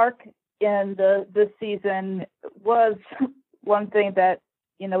arc in this season was one thing that,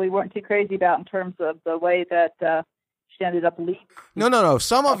 we weren't too crazy about in terms of the way that she ended up leaving. No.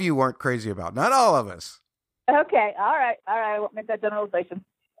 Some of you weren't crazy about, not all of us. Okay. All right. I won't make that generalization.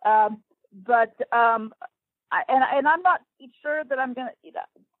 But I'm not sure that I'm going to,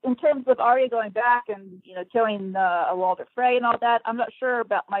 in terms of Arya going back and, killing Walder Frey and all that, I'm not sure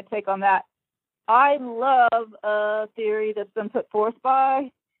about my take on that. I love a theory that's been put forth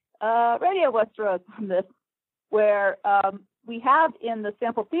by Radio Westeros on this, where we have in the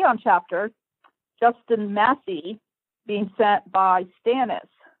Sample Theon chapter, Justin Massey being sent by Stannis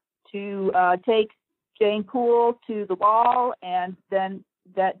to take Jane Poole to the Wall, and then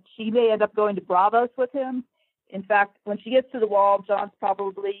that she may end up going to Braavos with him. In fact, when she gets to the Wall, Jon's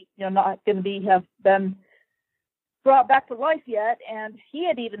probably not going to have been brought back to life yet, and he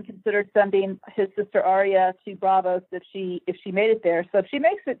had even considered sending his sister Arya to Braavos if she made it there. So if she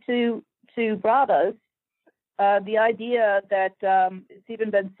makes it to Braavos, the idea that it's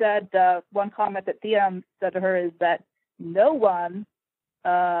even been said, one comment that Theon said to her is that no one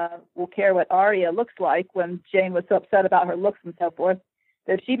will care what Arya looks like, when Jane was so upset about her looks and so forth,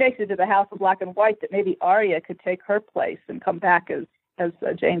 that if she makes it to the House of Black and White, that maybe Arya could take her place and come back as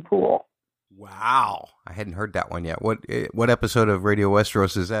Jane Poole. Wow, I hadn't heard that one yet. What episode of Radio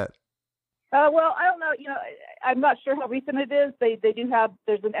Westeros is that? Well, I don't know. I'm not sure how recent it is. They do have,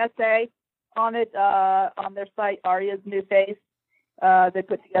 there's an essay on it on their site, Arya's New Face. They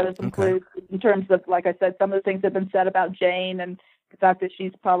put together some clues in terms of, like I said, some of the things that have been said about Jane and the fact that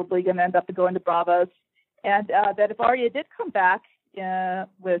she's probably going to end up going to Braavos, and that if Arya did come back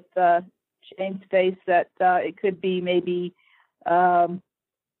with Jane's face, that it could be maybe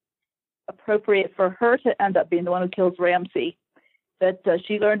appropriate for her to end up being the one who kills Ramsay. That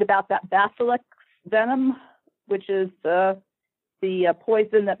she learned about that Basilisk venom, which is the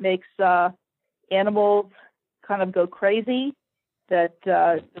poison that makes animals kind of go crazy. That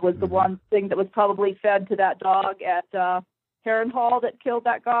was the one thing that was probably fed to that dog at Harrenhal that killed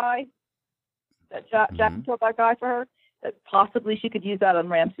that guy. That Jack killed that guy for her. That possibly she could use that on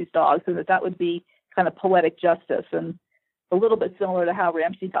Ramsay's dogs, and that would be kind of poetic justice, and a little bit similar to how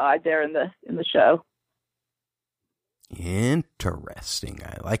Ramsay died there in the show. Interesting.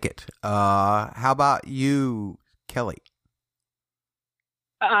 I like it. How about you, Kelly?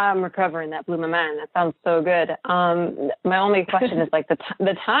 I'm recovering. That blew my mind. That sounds so good. My only question is like the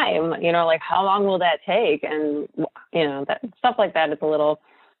time, like how long will that take? And, that stuff like that is a little,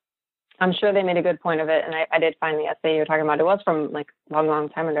 I'm sure they made a good point of it. And I did find the essay you were talking about. It was from like a long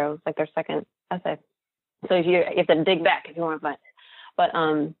time ago. It was like their second essay. So if you have to dig back if you want to find it. But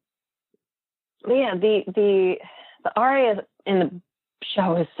yeah, the Arya in the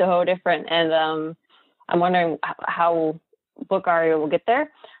show is so different. And I'm wondering how book Arya will get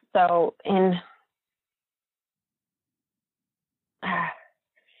there. So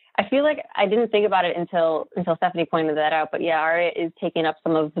I feel like I didn't think about it until Stephanie pointed that out. But yeah, Arya is taking up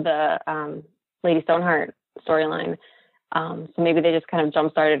some of the Lady Stoneheart storyline. So maybe they just kind of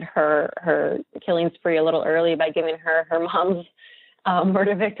jump-started her killing spree a little early by giving her mom's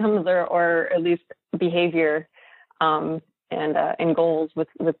murder victims or at least behavior and goals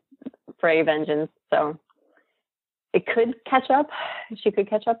with Frey vengeance. So it could catch up. She could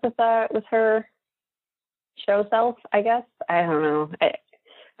catch up with her show self, I guess. I don't know.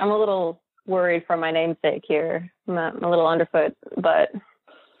 I'm a little worried for my namesake here. I'm a little underfoot, but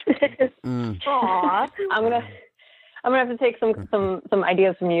Aww. I'm gonna have to take some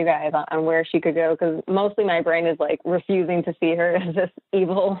ideas from you guys on where she could go, because mostly my brain is like refusing to see her as this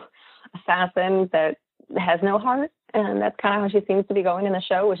evil assassin that has no heart, and that's kind of how she seems to be going in the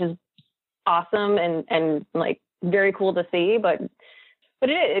show, which is awesome and like very cool to see. But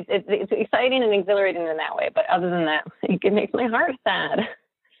it's exciting and exhilarating in that way. But other than that, it makes my heart sad.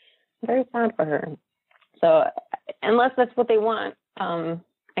 Very sad for her. So unless that's what they want, I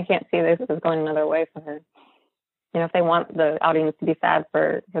can't see this as going another way for her. If they want the audience to be sad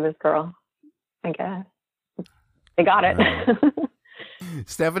for this girl, I guess they got it.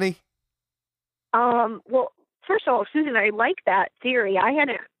 Stephanie? Well, first of all, Susan, I like that theory. I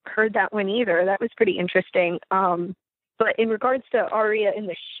hadn't heard that one either. That was pretty interesting. But in regards to Arya in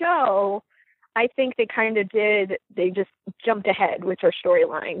the show, I think they just jumped ahead with her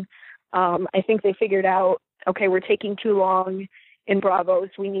storyline. I think they figured out, okay, we're taking too long in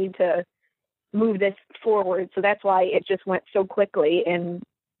Braavos. We need to move this forward. So that's why it just went so quickly. And,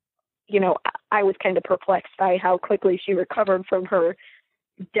 I was kind of perplexed by how quickly she recovered from her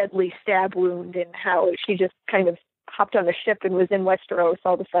deadly stab wound and how she just kind of hopped on the ship and was in Westeros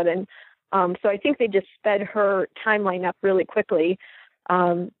all of a sudden. So I think they just sped her timeline up really quickly.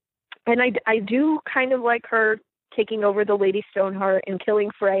 And I do kind of like her taking over the Lady Stoneheart and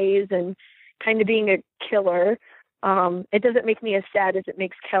killing Freys and kind of being a killer. It doesn't make me as sad as it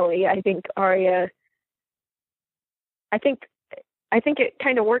makes Kelly. I think Arya, I think it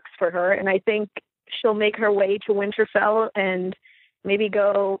kind of works for her, and I think she'll make her way to Winterfell and maybe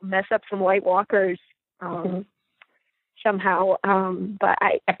go mess up some White Walkers somehow. But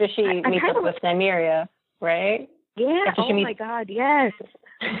after she meets up with Nymeria, right? Yeah. My God, yes.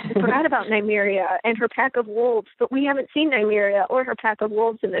 I forgot about Nymeria and her pack of wolves, but we haven't seen Nymeria or her pack of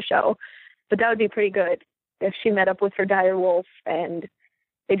wolves in the show. But that would be pretty good if she met up with her dire wolf and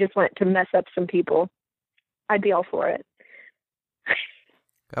they just went to mess up some people. I'd be all for it.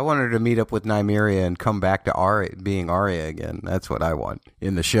 I want her to meet up with Nymeria and come back to being Arya again. That's what I want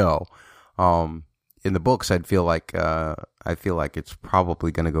in the show. In the books, I feel like it's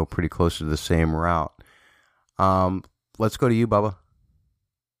probably going to go pretty close to the same route. Let's go to you, Bubba.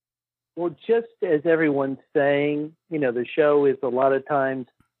 Well, just as everyone's saying, the show is a lot of times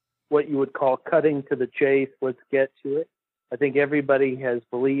what you would call cutting to the chase. Let's get to it. I think everybody has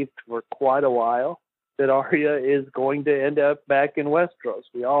believed for quite a while that Arya is going to end up back in Westeros.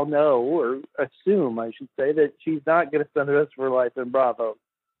 We all know, or assume, I should say, that she's not going to spend the rest of her life in Bravo.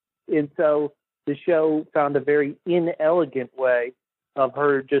 And so the show found a very inelegant way of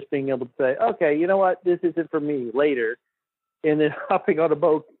her just being able to say, okay, you know what, this isn't for me later, and then hopping on a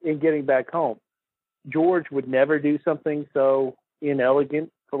boat and getting back home. George would never do something so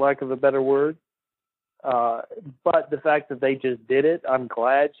inelegant, for lack of a better word. But the fact that they just did it, I'm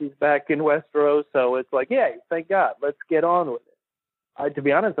glad she's back in Westeros. So it's like, yeah, thank God, let's get on with it. To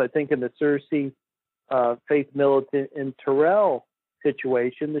be honest, I think in the Cersei, Faith Militant, and Tyrell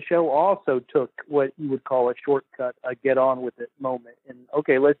situation, the show also took what you would call a shortcut, a get on with it moment. And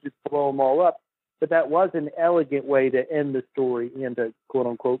okay, let's just blow them all up. But that was an elegant way to end the story and to quote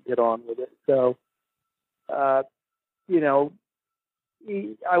unquote get on with it. So, I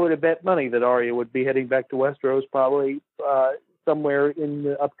would have bet money that Arya would be heading back to Westeros probably somewhere in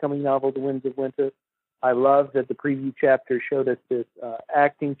the upcoming novel, The Winds of Winter. I love that the preview chapter showed us this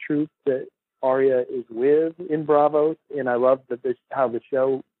acting troupe that Arya is with in Bravo, and I love that how the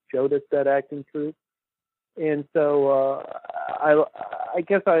show showed us that acting troupe. And so I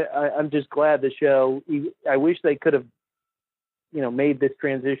guess I'm just glad the show. I wish they could have, made this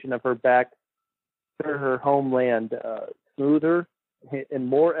transition of her back to her homeland smoother and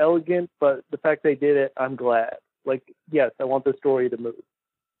more elegant. But the fact they did it, I'm glad. Like, yes, I want the story to move.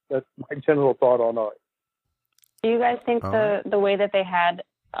 That's my general thought on Arya. Do you guys think the way that they had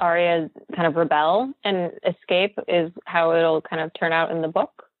Arya kind of rebel and escape is how it'll kind of turn out in the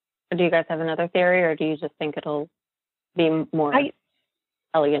book? Or do you guys have another theory, or do you just think it'll be more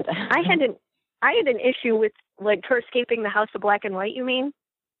elegant? I had an issue with like her escaping the House of Black and White. You mean?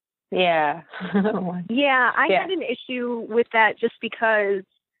 Yeah. I had an issue with that just because,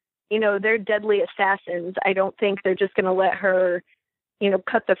 they're deadly assassins. I don't think they're just going to let her,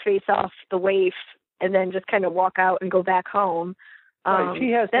 cut the face off the waif and then just kind of walk out and go back home. Right.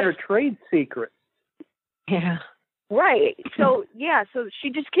 She has their trade secret. Yeah. Right. So, so she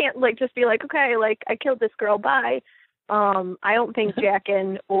just can't just be like, okay, I killed this girl, bye. I don't think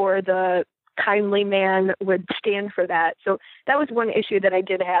Jaqen or the kindly man would stand for that. So that was one issue that I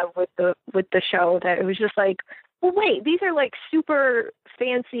did have with the show, that it was just like, well, wait, these are super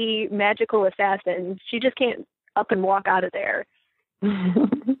fancy magical assassins. She just can't up and walk out of there.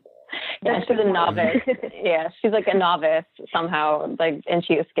 Yeah, she's a novice. Yeah, she's like a novice somehow, and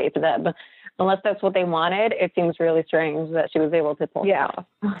she escaped them. Unless that's what they wanted, it seems really strange that she was able to pull it off.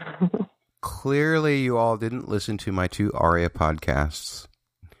 Clearly, you all didn't listen to my 2 Arya podcasts,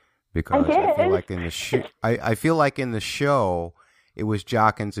 because I feel like in the I feel like in the show, it was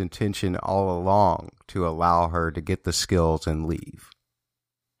Jaqen's intention all along to allow her to get the skills and leave.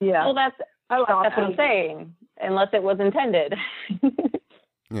 Yeah. Well, that's what I'm saying. Unless it was intended.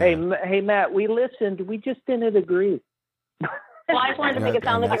 Yeah. Hey, Matt, we listened. We just didn't agree. Well, I just wanted to make it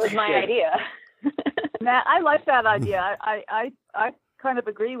sound like it was my idea. Matt, I like that idea. I kind of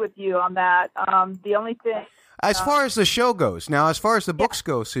agree with you on that. The only thing... As far as the show goes. Now, as far as the books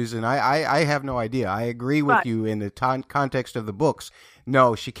go, Susan, I have no idea. I agree with you in the context of the books.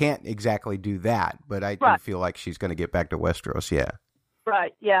 No, she can't exactly do that, but I do feel like she's going to get back to Westeros, yeah.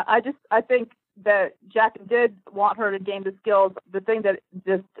 Right, yeah. I think that Jaqen did want her to gain the skills. The thing that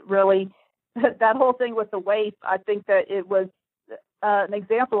just really, that whole thing with the waif, I think that it was an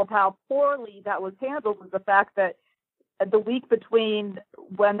example of how poorly that was handled, was the fact that the week between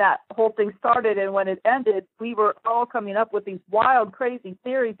when that whole thing started and when it ended, we were all coming up with these wild, crazy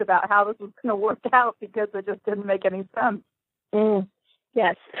theories about how this was going to work out because it just didn't make any sense.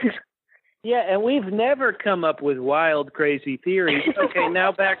 Yes. Yeah, and we've never come up with wild, crazy theories. Okay,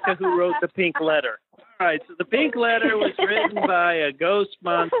 now back to who wrote the pink letter. All right, so the pink letter was written by a ghost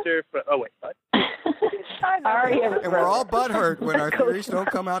monster. What? Arya. And we're all butthurt when our theories don't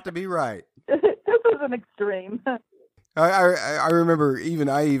come out to be right. This is an extreme. I remember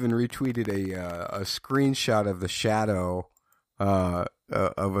I even retweeted a screenshot of the shadow of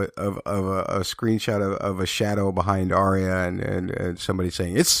a screenshot of a shadow behind Arya and somebody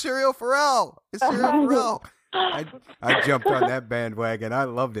saying it's Serial Pharrell. It's Serial Pharrell. I jumped on that bandwagon. I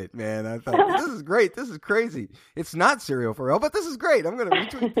loved it, man. I thought this is great. This is crazy. It's not Serial Pharrell, but this is great. I'm going to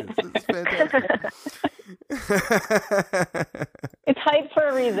retweet this. This is fantastic. It's hyped for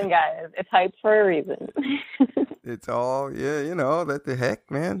a reason, guys. It's hyped for a reason. It's all that the heck,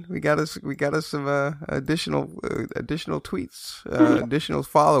 man. We got us some additional tweets, additional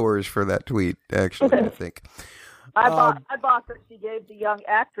followers for that tweet. Actually, I think I bought that she gave the young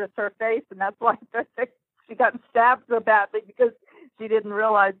actress her face, and that's why she got stabbed so badly because she didn't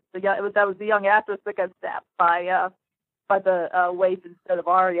realize that was the young actress that got stabbed by the waif instead of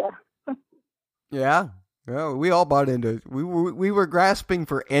Arya. Yeah. Well, we all bought into it. We were grasping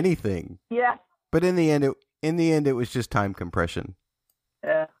for anything. Yeah. But in the end, it was just time compression.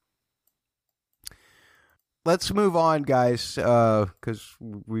 Yeah. Let's move on, guys, because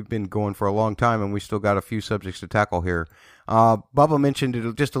we've been going for a long time and we still got a few subjects to tackle here. Bubba mentioned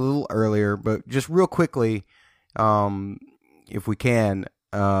it just a little earlier, but just real quickly, if we can,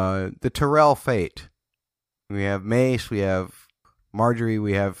 the Tyrell fate. We have Mace, we have Marjorie,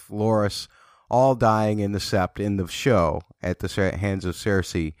 we have Loras, all dying in the Sept in the show at the hands of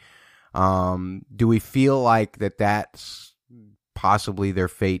Cersei. Do we feel like that's possibly their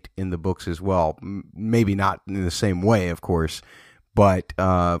fate in the books as well? Maybe not in the same way, of course, but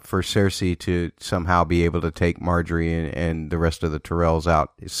for Cersei to somehow be able to take Marjorie and the rest of the Tyrells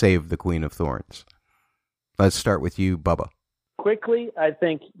out, save the Queen of Thorns. Let's start with you, Bubba. Quickly, I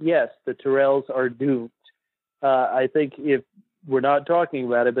think, yes, the Tyrells are doomed. I think if we're not talking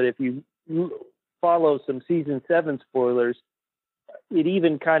about it, but if you follow some season 7 spoilers, it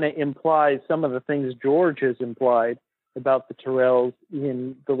even kind of implies some of the things George has implied about the Tyrells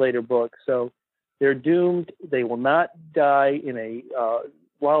in the later books. So they're doomed. They will not die in a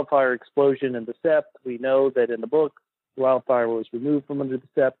wildfire explosion in the Sept. We know that in the book, wildfire was removed from under the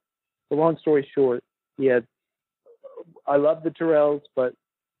Sept. So long story short, I love the Tyrells, but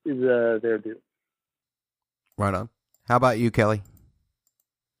they're doomed. Right on. How about you, Kelly?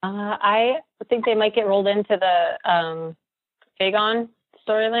 I think they might get rolled into the Fagon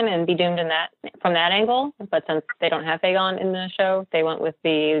storyline and be doomed from that angle. But since they don't have Fagon in the show, they went with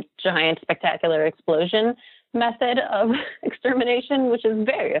the giant spectacular explosion method of extermination, which is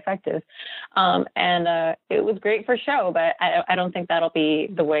very effective. And it was great for show, but I don't think that'll be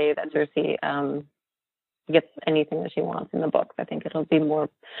the way that Cersei gets anything that she wants in the books. I think there'll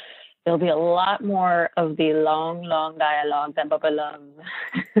be a lot more of the long, long dialogue that Bubba loves.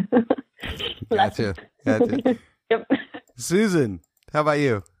 Gotcha. Yep. Susan, how about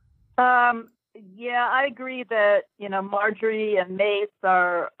you? Yeah, I agree that, Marjorie and Mace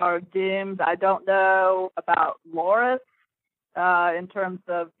are doomed. I don't know about Loras in terms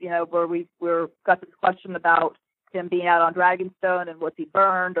of, where we're got this question about him being out on Dragonstone and was he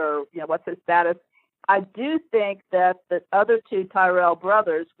burned or, what's his status. I do think that the other two Tyrell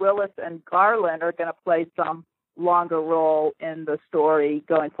brothers, Willis and Garland, are going to play some longer role in the story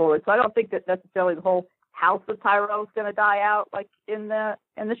going forward. So I don't think that necessarily the whole House of Tyrell is going to die out like in the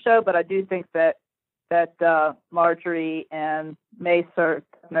show, but I do think that Marjorie and Mace are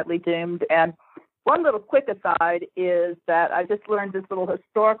definitely doomed. And one little quick aside is that I just learned this little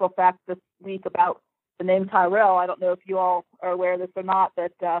historical fact this week about the name Tyrell. I don't know if you all are aware of this or not,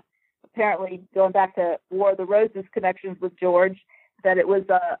 but apparently going back to War of the Roses connections with George, that it was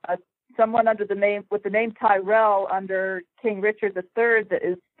someone with the name Tyrell under King Richard III that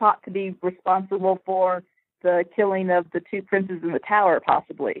is thought to be responsible for the killing of the two princes in the tower,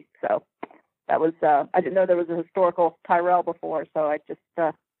 possibly. So that was I didn't know there was a historical Tyrell before, so I just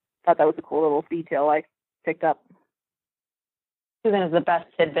thought that was a cool little detail I picked up. Susan is the best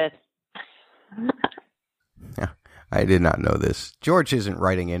tidbit. I did not know this. George isn't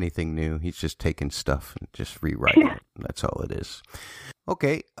writing anything new. He's just taking stuff and just rewriting it. That's all it is.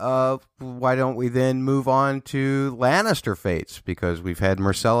 Okay, why don't we then move on to Lannister fates? Because we've had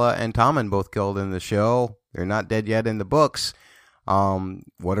Myrcella and Tommen both killed in the show. They're not dead yet in the books.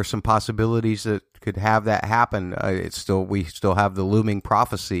 What are some possibilities that could have that happen. We still have the looming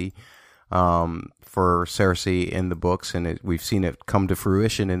prophecy for Cersei in the books, and we've seen it come to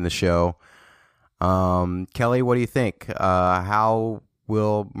fruition in the show. Kelly, what do you think? How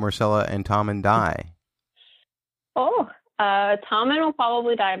will Myrcella and Tommen die? Tommen will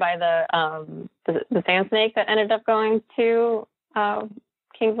probably die by the sand snake that ended up going to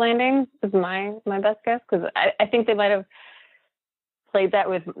King's Landing is my best guess, because I think they might have played that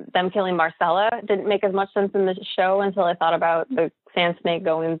with them killing Myrcella. It didn't make as much sense in the show until I thought about the sand snake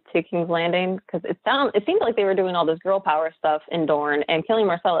going to King's Landing, because it seemed like they were doing all this girl power stuff in Dorne, and killing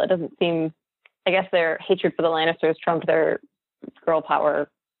Myrcella doesn't seem. I guess their hatred for the Lannisters trumped their girl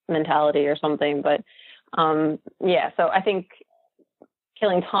power mentality or something. But so I think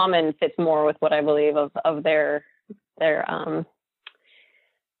killing Tommen fits more with what I believe of their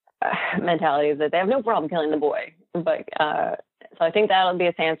mentality, is that they have no problem killing the boy. But so I think that'll be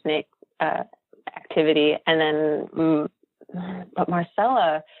a sand snake activity. And then, but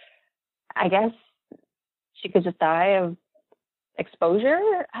Myrcella, I guess she could just die of exposure.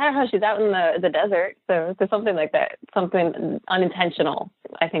 I don't know. She's out in the desert, so something like that, something unintentional,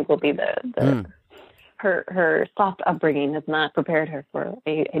 I think will be her soft upbringing has not prepared her for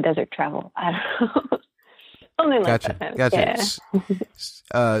a desert travel. I don't know. Something like that. Gotcha.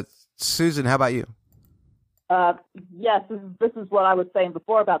 Yeah. Susan, how about you? Yes, this is what I was saying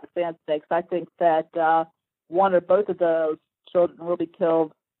before about the sand snakes. I think that one or both of those children will be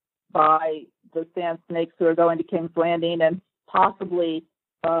killed by the sand snakes who are going to King's Landing, and possibly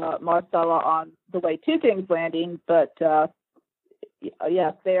Myrcella on the way to King's Landing. But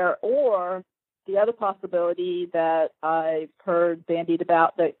yes, there. Or the other possibility that I've heard bandied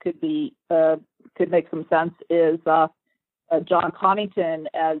about that could make some sense is John Connington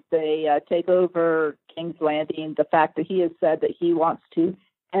as they take over King's Landing. The fact that he has said that he wants to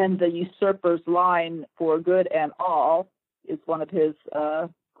end the usurper's line for good and all is one of his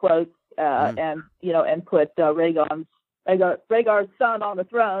quotes, and put Rhaegar's son on the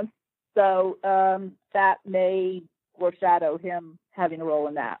throne. So that may foreshadow him having a role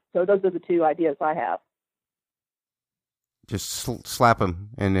in that. So those are the two ideas I have. Just slap him,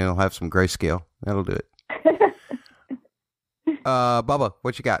 and he'll have some grayscale. That'll do it. Bubba,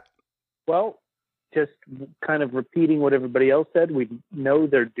 what you got? Well, just kind of repeating what everybody else said. We know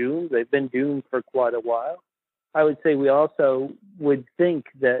they're doomed. They've been doomed for quite a while. I would say we also would think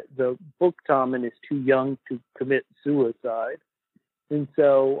that the book Tommen is too young to commit suicide. And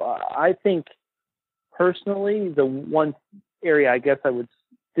so I think personally, the one area I guess I would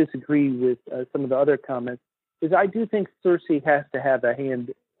disagree with some of the other comments is I do think Cersei has to have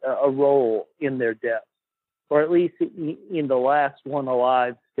a role in their death, or at least in the last one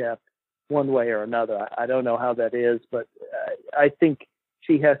alive step, one way or another. I don't know how that is, but I think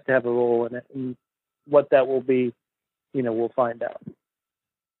she has to have a role in it. And what that will be, we'll find out.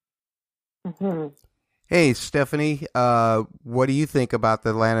 Mm-hmm. Hey, Stephanie, what do you think about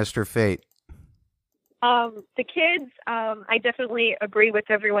the Lannister fate? The kids, I definitely agree with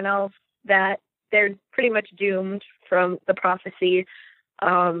everyone else that they're pretty much doomed from the prophecy.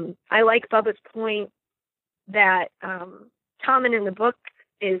 I like Bubba's point that Tommen in the book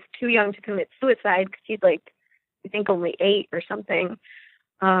is too young to commit suicide because he's I think only 8 or something.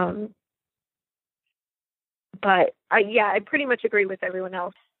 But I pretty much agree with everyone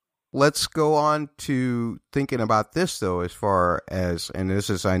else. Let's go on to thinking about this, though, as far as, and this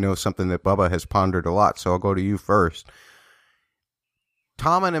is, I know, something that Bubba has pondered a lot, so I'll go to you first.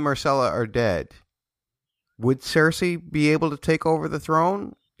 Tommen and Myrcella are dead. Would Cersei be able to take over the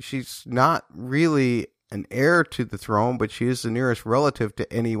throne? She's not really an heir to the throne, but she is the nearest relative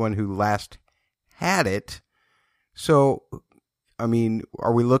to anyone who last had it. So, I mean,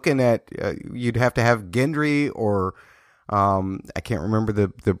 are we looking at, you'd have to have Gendry or, I can't remember the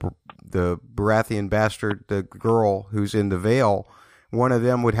Baratheon bastard, the girl who's in the Vale. One of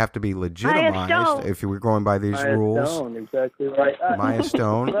them would have to be legitimized if you were going by these rules. Maya Stone, exactly right. Maya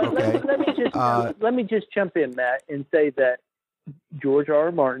Stone, okay. Let me just jump in, Matt, and say that George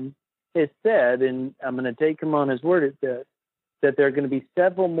R.R. Martin has said, and I'm going to take him on his word at this, that there are going to be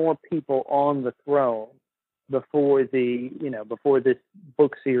several more people on the throne before this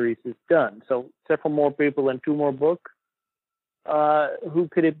book series is done. So several more people and 2 more books. Who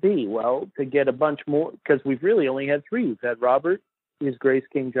could it be? Well, to get a bunch more, because we've really only had 3. We've had Robert, His Grace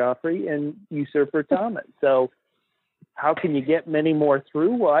King Joffrey, and Usurper Tommen. So how can you get many more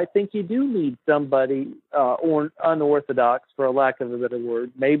through? Well, I think you do need somebody unorthodox, for a lack of a better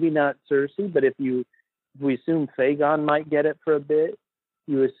word. Maybe not Cersei, but if we assume Fagon might get it for a bit,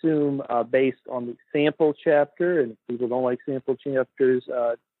 you assume based on the sample chapter, and if people don't like sample chapters,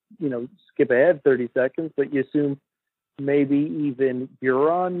 skip ahead 30 seconds, but you assume maybe even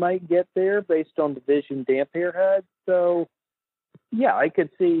Euron might get there based on the vision Damphair had. So, yeah, I could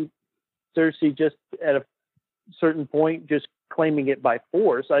see Cersei just at a certain point just claiming it by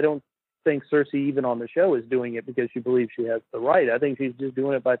force. I don't think Cersei, even on the show, is doing it because she believes she has the right. I think she's just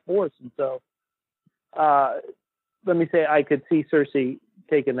doing it by force. And so, let me say, I could see Cersei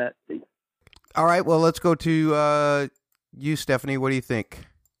taking that seat. All right, well, let's go to you, Stephanie. What do you think?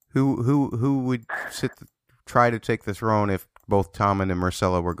 Who would try to take the throne if both Tommen and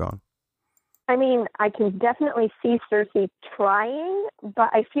Myrcella were gone? I mean, I can definitely see Cersei trying, but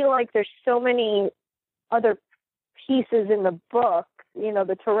I feel like there's so many other pieces in the book.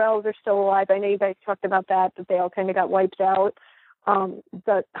 The Tyrells are still alive. I know you guys talked about that they all kind of got wiped out.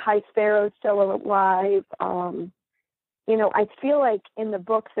 The High Sparrow's still alive. I feel like in the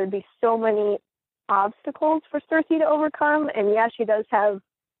books there'd be so many obstacles for Cersei to overcome. And yeah, she does have,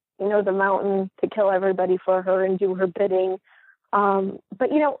 the mountain to kill everybody for her and do her bidding. But,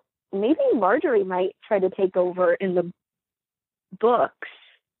 maybe Marjorie might try to take over in the books,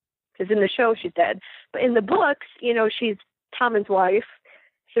 because in the show she's dead. But in the books, she's Tommen's wife.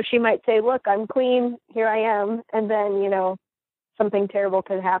 So she might say, look, I'm queen, here I am. And then, something terrible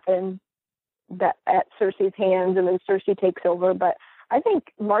could happen that at Cersei's hands, and then Cersei takes over. But I think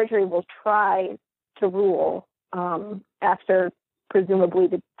Marjorie will try to rule after presumably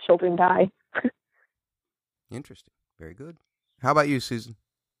the children die. Interesting. Very good. How about you, Susan?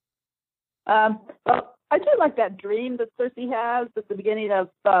 Well, I do like that dream that Cersei has at the beginning of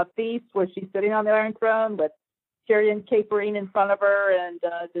Feast, where she's sitting on the Iron Throne with Tyrion capering in front of her, and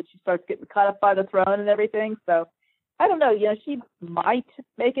that she starts getting caught up by the throne and everything. So I don't know. She might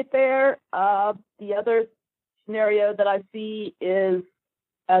make it there. The other scenario that I see is,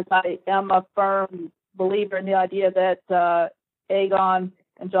 as I am a firm believer in the idea that Aegon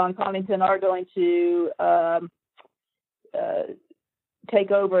and Jon Connington are going to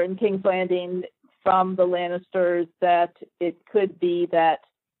take over in King's Landing from the Lannisters, that it could be that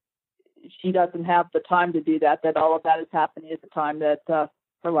she doesn't have the time to do that, that all of that is happening at the time that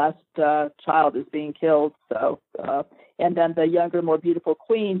her last child is being killed. So, and then the younger, more beautiful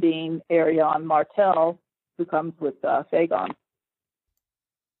queen being Arianne Martell, who comes with Aegon.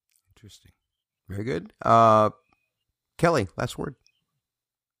 Interesting. Very good. Kelly, last word.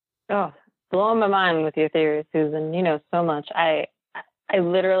 Oh, blowing my mind with your theories, Susan. You know so much. I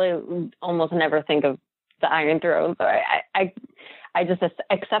literally almost never think of the Iron Throne. So I just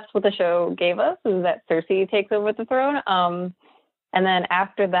accept what the show gave us, is that Cersei takes over the throne. And then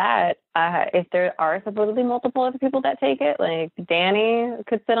after that, if there are supposedly multiple other people that take it, like Dany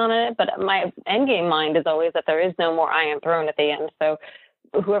could sit on it. But my endgame mind is always that there is no more Iron Throne at the end. So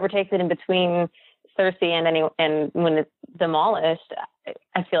whoever takes it in between Cersei and when it's demolished,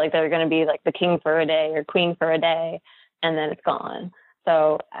 I feel like they're going to be like the king for a day or queen for a day, and then it's gone.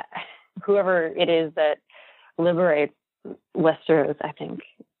 So whoever it is that liberates Westeros, I think,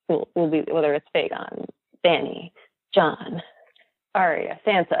 will be, whether it's Aegon, Dany, Jon, Arya,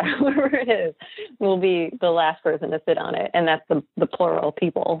 Sansa, whoever it is, will be the last person to sit on it, and that's the plural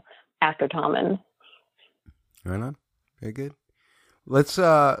people after Tommen. Right on. Very good. Let's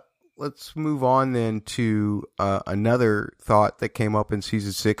move on then to another thought that came up in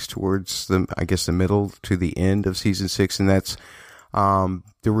season 6 towards the middle to the end of season 6, and that's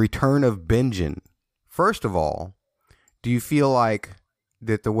the return of Benjen. First of all, do you feel like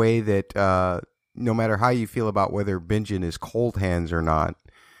that the way that no matter how you feel about whether Benjen is cold hands or not,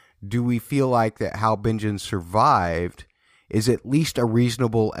 do we feel like that how Benjen survived is at least a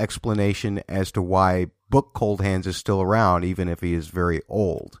reasonable explanation as to why Book Cold Hands is still around, even if he is very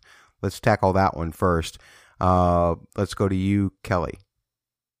old? Let's tackle that one first. Let's go to you, Kelly.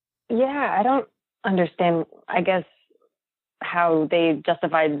 Yeah, I don't understand, I guess, how they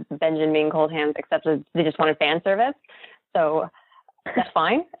justified Benjen being cold hands, except that they just wanted fan service. So that's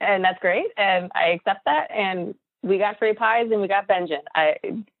fine, and that's great, and I accept that. And we got free pies, and we got Benjen.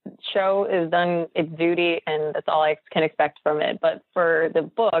 Show is done its duty, and that's all I can expect from it. But for the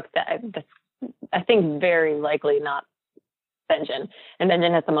book, that's I think very likely not Benjen, and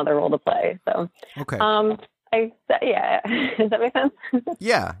Benjen has some other role to play. So okay. Yeah, does that make sense?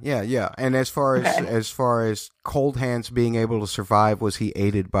 Yeah. And as far as Cold Hands being able to survive, was he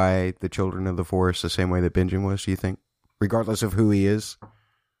aided by the Children of the Forest the same way that Benjen was, do you think? Regardless of who he is?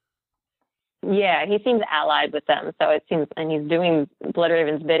 Yeah, he seems allied with them. So it seems, and he's doing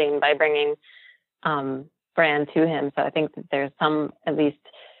Bloodraven's bidding by bringing Bran to him. So I think that there's some, at least,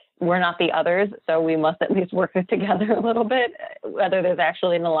 we're not the others, so we must at least work together a little bit, whether there's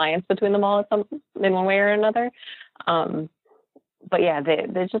actually an alliance between them all in one way or another. but yeah,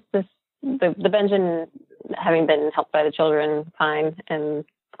 they're just the Benjen having been helped by the children, fine, and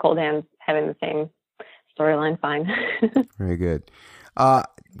Cold Hands having the same storyline, fine. Very good.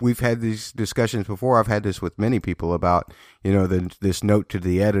 We've had these discussions before. I've had this with many people about, this note to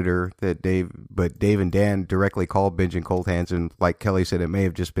the editor that Dave and Dan directly called Benjen Cold Hands, and like Kelly said, it may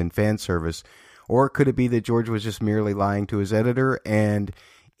have just been fan service, or could it be that George was just merely lying to his editor? And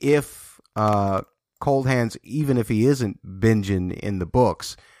if Cold Hands, even if he isn't Benjen in the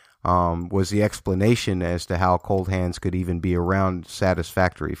books, was the explanation as to how Cold Hands could even be around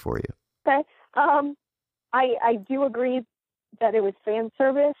satisfactory for you? Okay. I do agree that it was fan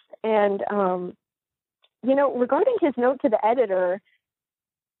service, and regarding his note to the editor,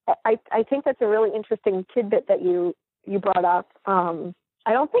 I think that's a really interesting tidbit that you brought up.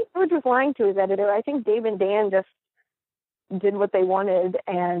 I don't think George was lying to his editor. I think Dave and Dan just did what they wanted,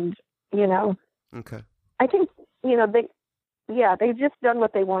 and Okay. I think they've just done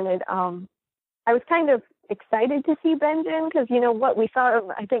what they wanted. I was kind of excited to see Benjen because we saw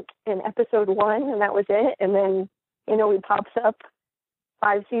him, I think, in episode 1, and that was it, and then he pops up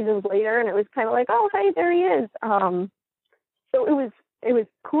 5 seasons later, and it was kind of like, oh, hey, there he is. So it was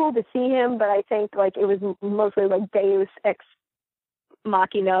cool to see him, but I think it was mostly like Deus Ex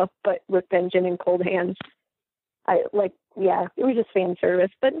Machina, but with Benjen and Cold Hands. It was just fan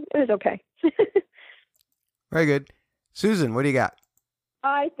service, but it was okay. Very good. Susan, what do you got?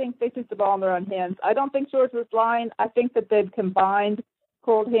 I think they took the ball in their own hands. I don't think George was lying. I think that they've combined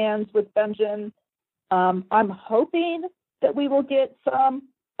Cold Hands with Benjen. I'm hoping that we will get some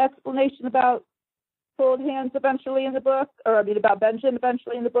explanation about Cold Hands eventually in the book, about Benjen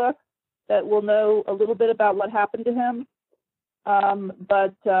eventually in the book, that we'll know a little bit about what happened to him.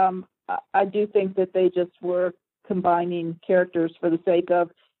 But I do think that they just were combining characters for the sake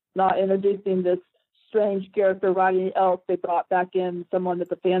of not introducing this strange character writing else. They brought back in someone that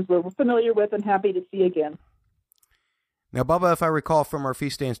the fans were familiar with and happy to see again. Now, Bubba, if I recall from our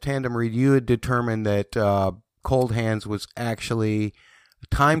Feast Stands tandem read, you had determined that Cold Hands was actually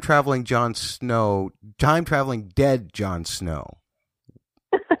time-traveling dead Jon Snow.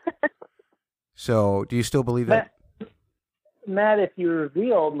 So, do you still believe that? Matt, if you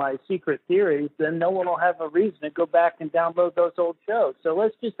reveal my secret theories, then no one will have a reason to go back and download those old shows. So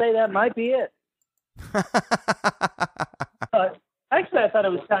let's just say that might be it. Actually, I thought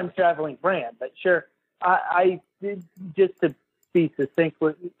it was time-traveling Bran, but sure. I just to be succinct,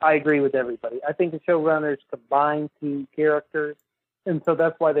 I agree with everybody. I think the showrunners combined 2 characters, and so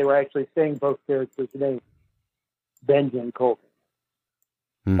that's why they were actually saying both characters' names, Benjen Cold.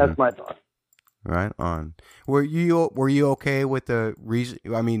 Mm-hmm. That's my thought. Right on. Were you okay with the reason?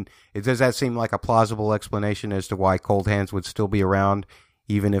 I mean, does that seem like a plausible explanation as to why Cold Hands would still be around,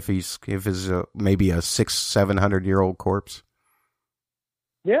 even if he's maybe a 600-700-year-old corpse?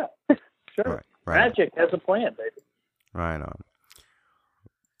 Yeah, sure. Right. Magic has a plan, baby. Right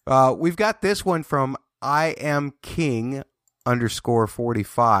on. We've got this one from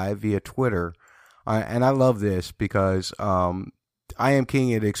IamKing_45 via Twitter, and I love this because I Am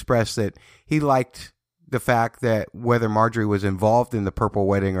King had expressed that he liked the fact that whether Margaery was involved in the Purple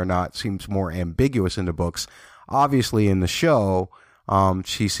Wedding or not seems more ambiguous in the books. Obviously, in the show,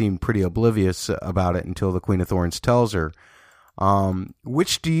 she seemed pretty oblivious about it until the Queen of Thorns tells her.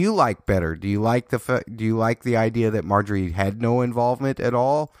 Which do you like better? Do you like the idea that Margaery had no involvement at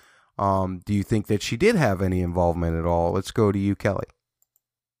all? Do you think that she did have any involvement at all? Let's go to you, Kelly.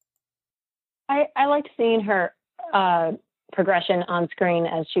 I liked seeing her progression on screen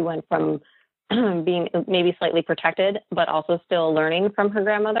as she went from being maybe slightly protected, but also still learning from her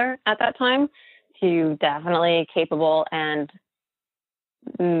grandmother at that time, to definitely capable and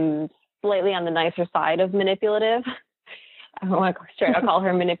slightly on the nicer side of manipulative. I don't want to straight up call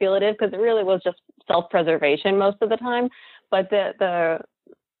her manipulative because it really was just self-preservation most of the time. But the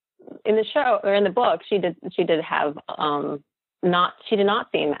in the show or in the book, she did have she did not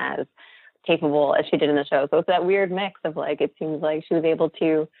seem as capable as she did in the show. So it's that weird mix of it seems like she was able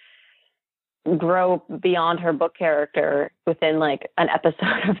to grow beyond her book character within an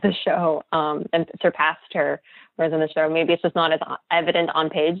episode of the show and surpassed her. Whereas in the show, maybe it's just not as evident on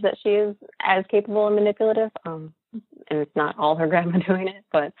page that she is as capable and manipulative. And it's not all her grandma doing it,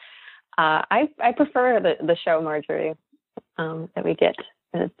 but I prefer the show Margaery that we get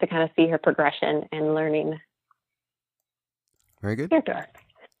to kind of see her progression and learning. Very good. Character.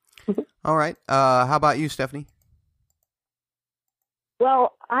 All right. How about you, Stephanie?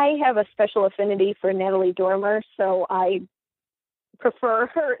 Well, I have a special affinity for Natalie Dormer, so I prefer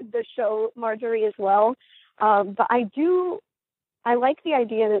the show Margaery as well. But I do I like the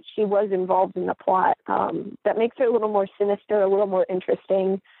idea that she was involved in the plot. That makes her a little more sinister, a little more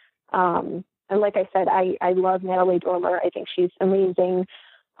interesting. And like I said, I love Natalie Dormer. I think she's amazing.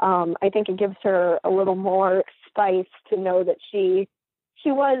 I think it gives her a little more spice to know that she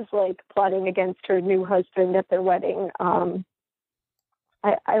was like plotting against her new husband at their wedding.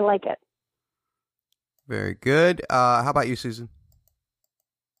 I like it. Very good. How about you, Susan?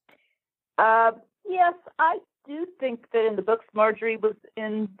 Yes, I do think that in the books Marjorie was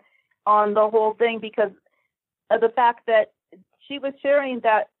in on the whole thing because of the fact that she was sharing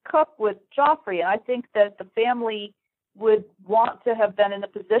that cup with Joffrey, and I think that the family would want to have been in a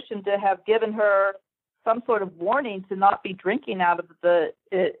position to have given her some sort of warning to not be drinking out of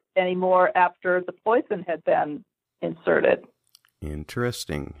it anymore after the poison had been inserted.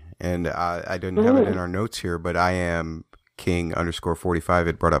 Interesting. And I didn't have it in our notes here, but I am King_45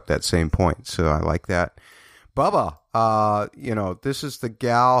 had brought up that same point, so I like that. Bubba, this is the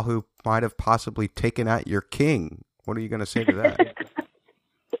gal who might have possibly taken out your king. What are you going to say to that?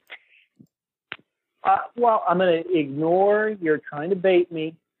 Well, I'm going to ignore you're trying to bait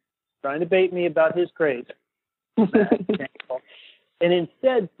me about his craze. And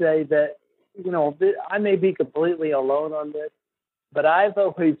instead say that, I may be completely alone on this, but I've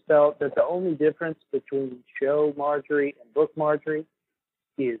always felt that the only difference between show Marjorie and book Marjorie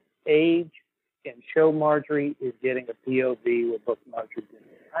is age, and show Marjorie is getting a POV where book Marjorie didn't.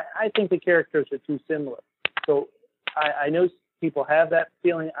 I think the characters are too similar. So I know people have that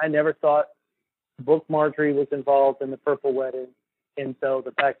feeling. I never thought book Marjorie was involved in the Purple Wedding, and so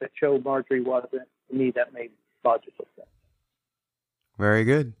the fact that show Marjorie wasn't, to me, that made logical sense. Very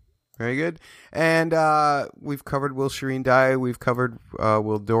good. Very good. And we've covered Will Shireen die. We've covered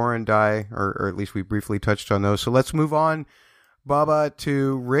Will Doran die, or at least we briefly touched on those. So let's move on, Bubba,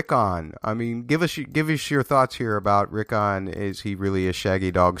 to Rickon. I mean, give us your thoughts here about Rickon. Is he really a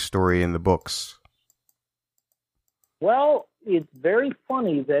Shaggy Dog story in the books? Well, it's very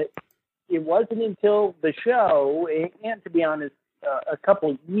funny that it wasn't until the show, and to be honest, a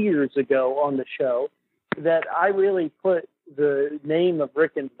couple years ago on the show, that I really put the name of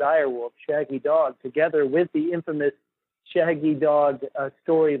Rickon's direwolf, Shaggy Dog, together with the infamous Shaggy Dog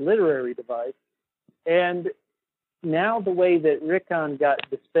story literary device. And now the way that Rickon got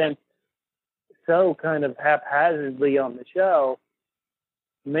dispensed so kind of haphazardly on the show,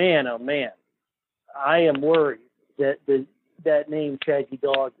 man, oh man, I am worried that that name Shaggy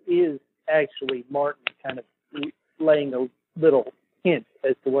Dog is actually Martin kind of laying a little hint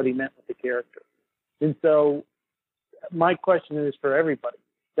as to what he meant with the character. And so my question is for everybody.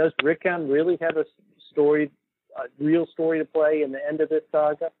 Does Rickon really have a real story to play in the end of this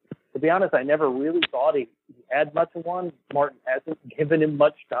saga? To be honest, I never really thought he had much of one. Martin hasn't given him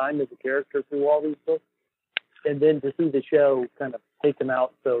much time as a character through all these books. And then to see the show kind of take him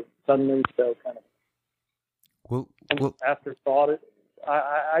out so suddenly, so kind of afterthought,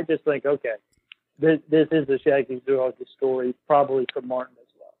 I just think, okay, this is a Shaggy Dog story, probably for Martin as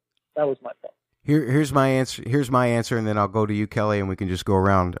well. That was my thought. Here's my answer, and then I'll go to you, Kelly, and we can just go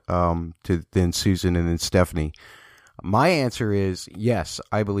around to then Susan and then Stephanie. My answer is yes.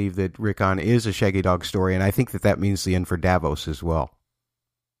 I believe that Rickon is a Shaggy Dog story, and I think that means the end for Davos as well.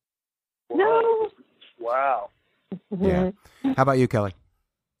 No. Wow. Yeah. How about you, Kelly?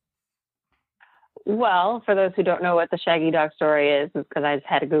 Well, for those who don't know what the Shaggy Dog story is because I just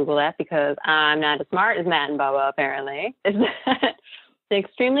had to Google that because I'm not as smart as Matt and Bubba, apparently, is that the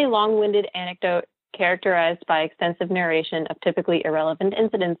extremely long-winded anecdote characterized by extensive narration of typically irrelevant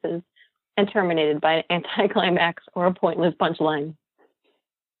incidences and terminated by an anticlimax or a pointless punchline.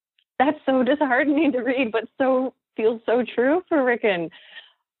 That's so disheartening to read, but feels so true for Rickon.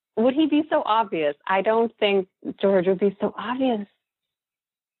 Would he be so obvious? I don't think George would be so obvious.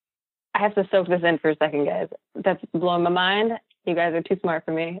 I have to soak this in for a second, guys. That's blowing my mind. You guys are too smart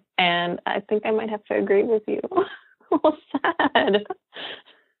for me. And I think I might have to agree with you. Well, sad.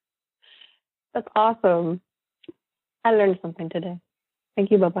 That's awesome. I learned something today.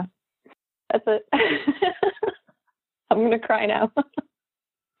 Thank you, Bubba. That's it. I'm going to cry now.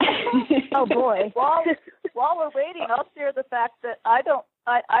 Oh, boy. While we're waiting, I'll share the fact that I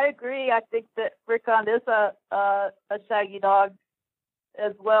agree. I think that Rickon is a Shaggy Dog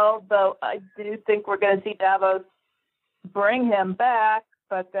as well, though I do think we're going to see Davos bring him back,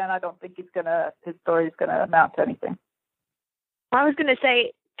 but then I don't think his story is going to amount to anything. I was going to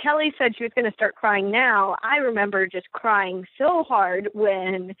say, Kelly said she was going to start crying now. I remember just crying so hard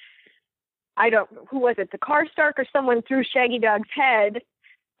when, who was it, the Karstark or someone threw Shaggy Dog's head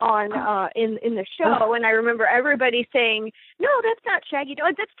on in the show, and I remember everybody saying, "No, that's not Shaggy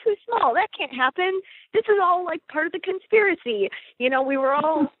Dog. That's too small. That can't happen. This is all like part of the conspiracy." You know, we were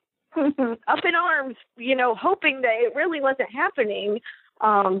all up in arms, you know, hoping that it really wasn't happening,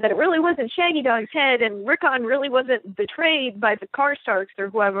 that it really wasn't Shaggy Dog's head, and Rickon really wasn't betrayed by the Karstarks or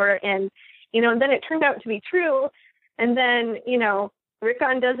whoever. And you know, and then it turned out to be true. And then, you know,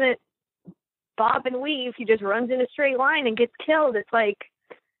 Rickon doesn't bob and weave. He just runs in a straight line and gets killed. It's like,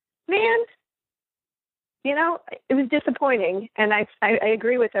 man, you know, it was disappointing. And I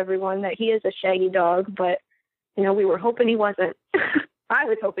agree with everyone that he is a Shaggy Dog, but, you know, we were hoping he wasn't. I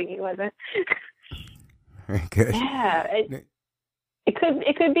was hoping he wasn't. Very good. Yeah. It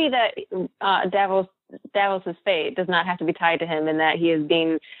could be that Davos's fate does not have to be tied to him, and that he is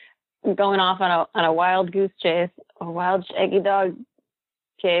being going off on a wild goose chase, a wild Shaggy Dog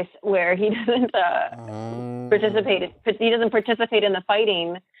chase, where he doesn't participate. He doesn't participate in the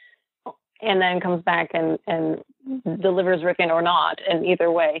fighting, and then comes back and delivers Rickon or not. And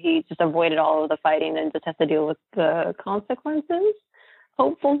either way, he just avoided all of the fighting and just has to deal with the consequences.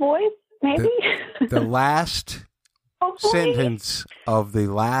 Hopeful voice, maybe. The last sentence of the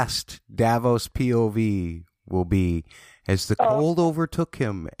last Davos POV will be, as the cold overtook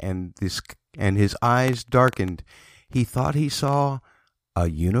him and his eyes darkened, he thought he saw a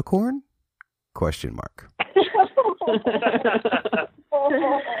unicorn? ?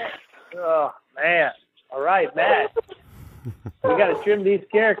 Oh, man. All right, Matt. We got to trim these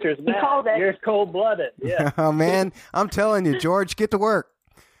characters, Matt. You're cold-blooded. Yeah. Oh, man. I'm telling you, George, get to work.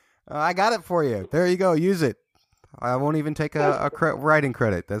 I got it for you. There you go. Use it. I won't even take a writing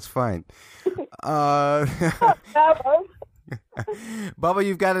credit. That's fine. Bubba,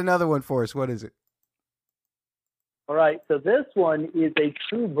 you've got another one for us. What is it? All right. So this one is a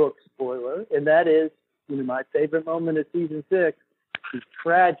true book spoiler, and that is, you know, my favorite moment of season 6, the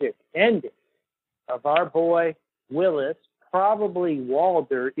tragic ending of our boy Willis, probably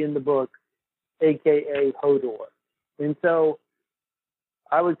Walder in the book, a.k.a. Hodor. And so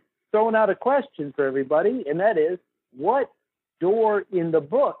I was throwing out a question for everybody, and that is, what door in the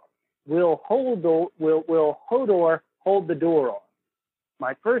book will Hodor hold the door on?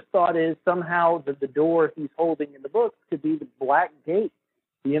 My first thought is somehow that the door he's holding in the books could be the Black Gate,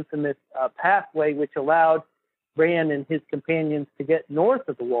 the infamous pathway which allowed Bran and his companions to get north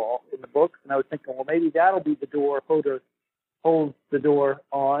of the wall in the books. And I was thinking, well, maybe that'll be the door Hodor holds the door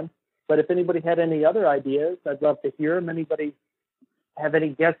on. But if anybody had any other ideas, I'd love to hear them. Anybody have any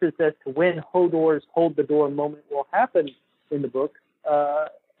guesses as to when Hodor's hold the door moment will happen in the book?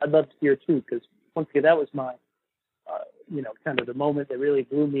 I'd love to hear too, because once again, that was my, kind of the moment that really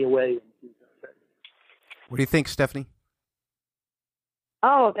blew me away in season 6. What do you think, Stephanie?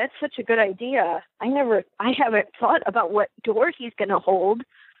 Oh, that's such a good idea. I haven't thought about what door he's going to hold.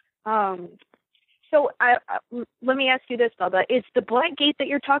 So let me ask you this, Bubba. Is the Black Gate that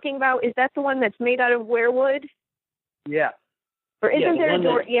you're talking about, is that the one that's made out of weirwood? Yeah. Or isn't there a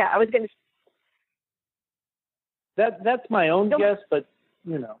door? Yeah, I was going to. That's my own guess, but,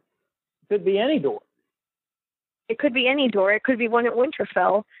 it could be any door. It could be any door. It could be one at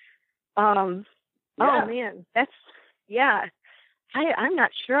Winterfell. Oh, man. I'm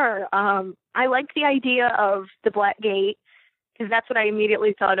not sure. I like the idea of the Black Gate, because that's what I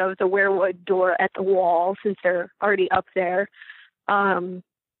immediately thought of, the weirwood door at the wall, since they're already up there. I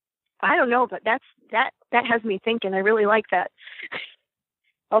don't know, but that has me thinking. I really like that.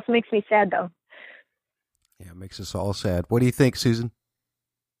 Also makes me sad, though. Yeah, it makes us all sad. What do you think, Susan?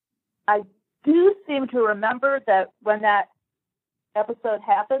 I do seem to remember that when that episode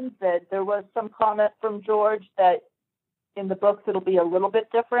happened, that there was some comment from George that in the books it'll be a little bit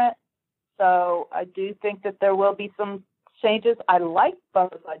different. So I do think that there will be some changes. I like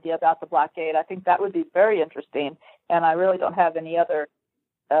Bubba's idea about the Black Gate. I think that would be very interesting, and I really don't have any other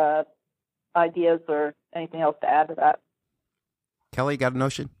ideas or anything else to add to that. Kelly, got a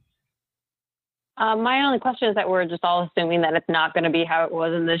notion? My only question is that we're just all assuming that it's not going to be how it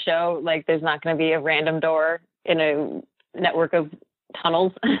was in the show. Like, there's not going to be a random door in a network of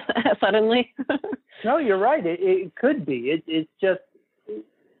tunnels suddenly. No, you're right. It could be. It's just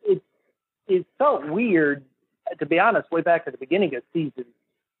it felt weird, to be honest, way back at the beginning of season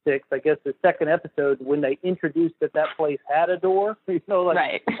 6, I guess the second episode, when they introduced that place had a door.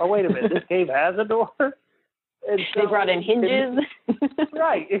 Right. Oh, wait a minute, this cave has a door? And so they brought in hinges.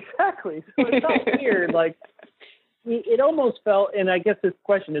 Right, exactly. So it felt weird. Like, it almost felt, and I guess this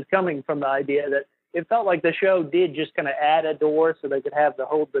question is coming from the idea that it felt like the show did just kind of add a door so they could have the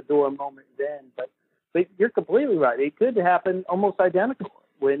hold the door moment then. But you're completely right. It could happen almost identical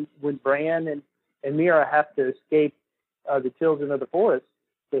when Bran and Meera have to escape the children of the forest.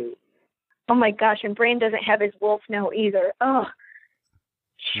 too. Oh my gosh, and Bran doesn't have his wolf now either. Oh.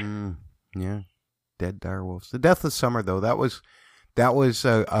 Yeah. Dead dire wolves. The death of summer, though, that was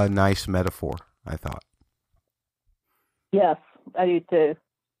a nice metaphor, I thought. Yes, I do too.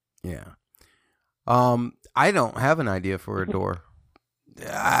 Yeah. I don't have an idea for a door.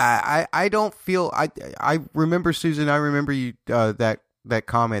 I don't feel I remember, Susan, I remember you that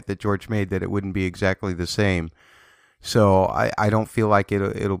comment that George made that it wouldn't be exactly the same. So I don't feel like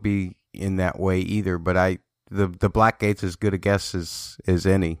it'll be in that way either, but the Black Gate's as good a guess as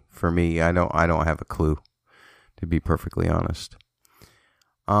any for me. I don't have a clue, to be perfectly honest.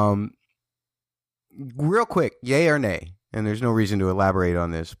 Real quick, yay or nay, and there's no reason to elaborate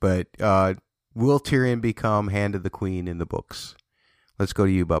on this, but will Tyrion become Hand of the Queen in the books? Let's go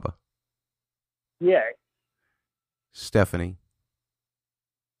to you, Bubba. Yeah. Stephanie.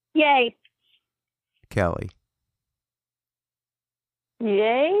 Yay. Yay? Kelly.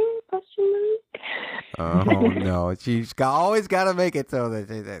 Question mark. Oh no, she's always got to make it so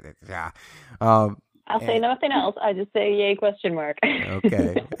that. Yeah. I'll say nothing else. I just say yay? Question mark.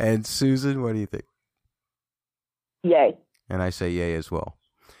 Okay. And Susan, what do you think? Yay. And I say yay as well.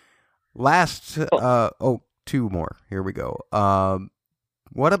 Last, two more. Here we go.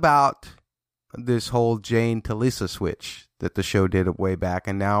 What about this whole Jane Talisa switch that the show did way back?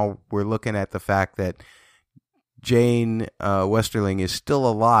 And now we're looking at the fact that Jane Westerling is still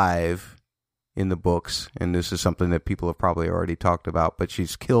alive in the books, and this is something that people have probably already talked about, but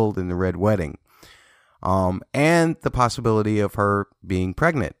she's killed in the Red Wedding. And the possibility of her being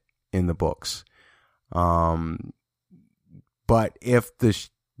pregnant in the books. But if the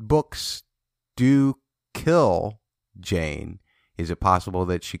books do kill Jane, is it possible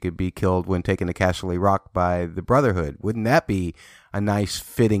that she could be killed when taken to Casterly Rock by the Brotherhood? Wouldn't that be a nice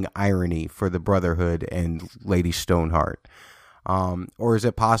fitting irony for the Brotherhood and Lady Stoneheart? Or is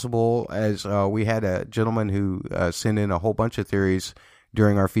it possible, as we had a gentleman who sent in a whole bunch of theories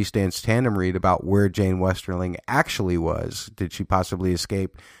during our Feast Dance Tandem read about where Jane Westerling actually was? Did she possibly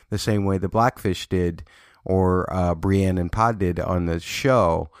escape the same way the Blackfish did, or Brienne and Pod did on the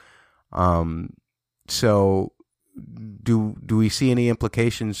show? So do we see any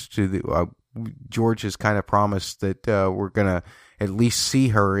implications to the George has kind of promised that we're going to at least see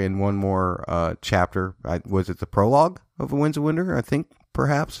her in one more chapter. Was it the prologue of The Winds of Winter, I think,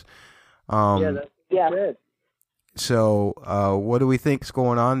 perhaps? That's good. So what do we think is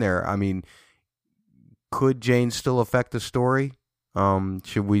going on there? I mean, could Jane still affect the story?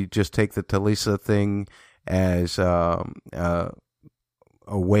 Should we just take the Talisa thing as a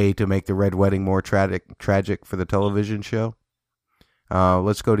way to make the Red Wedding more tragic for the television show?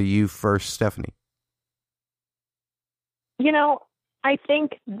 Let's go to you first, Stephanie. You know, I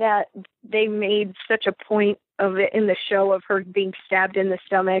think that they made such a point of it in the show of her being stabbed in the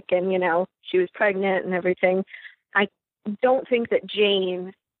stomach and, you know, she was pregnant and everything. I don't think that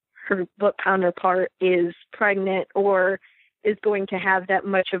Jane, her book counterpart, is pregnant or is going to have that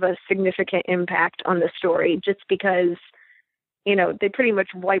much of a significant impact on the story, just because, you know, they pretty much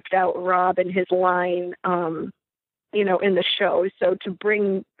wiped out Robb and his line, you know, in the show. So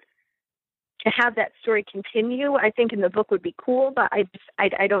to have that story continue, I think in the book would be cool, but I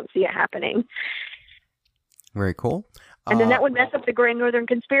don't see it happening. Very cool. And then that would mess up the Grand Northern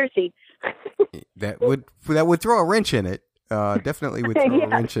Conspiracy. that would throw a wrench in it. Definitely would throw a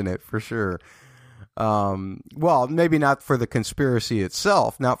wrench in it for sure. Well, maybe not for the conspiracy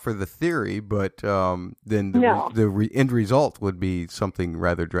itself, not for the theory, but then the end result would be something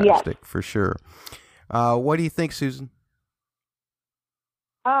rather drastic for sure. What do you think, Susan?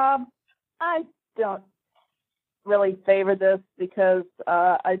 I don't really favor this because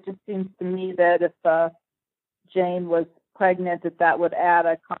it just seems to me that if Jane was pregnant, that would add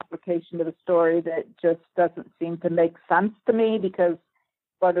a complication to the story that just doesn't seem to make sense to me, because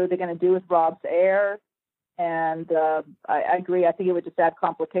what are they going to do with Robb's heir? And I agree. I think it would just add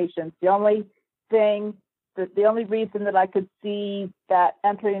complications. The only reason that I could see that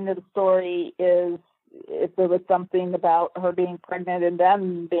entering into the story is if there was something about her being pregnant and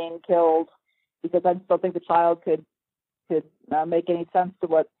then being killed, because I just don't think the child could make any sense to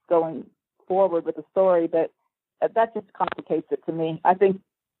what's going forward with the story. But that just complicates it to me. I think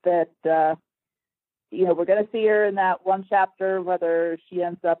that we're going to see her in that one chapter. Whether she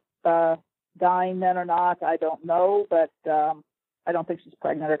ends up dying then or not, I don't know. But I don't think she's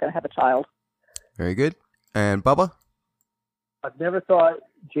pregnant or going to have a child. Very good. And Bubba? I've never thought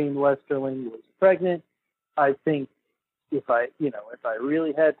Jane Westerling was pregnant. I think if I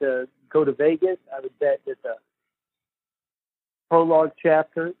really had to go to Vegas, I would bet that the prologue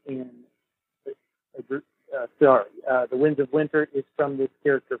chapter in The Winds of Winter is from this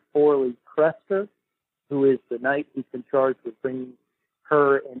character, Forley Crester, who is the knight who's been charged with bringing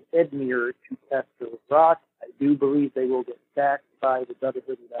her and Edmure to Castor Rock. I do believe they will get sacked by the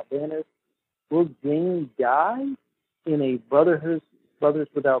Brotherhood Without Banners. Will Jane die in a Brothers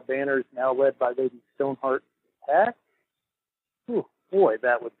Without Banners now led by Lady Stoneheart attack? Ooh, boy,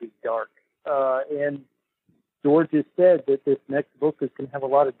 that would be dark. And George has said that this next book is going to have a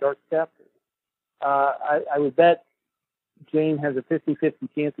lot of dark chapters. I would bet Jane has a 50-50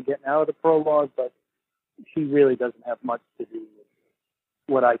 chance of getting out of the prologue, but she really doesn't have much to do with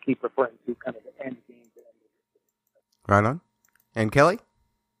what I keep referring to, kind of the end game. Right on. And Kelly?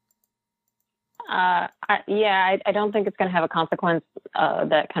 I don't think it's going to have a consequence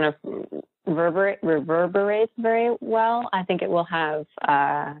that kind of reverberates very well. I think it will have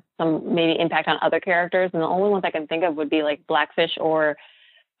some maybe impact on other characters, and the only ones I can think of would be like Blackfish or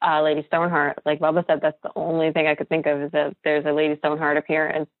Lady Stoneheart. Like Bubba said, that's the only thing I could think of is that there's a Lady Stoneheart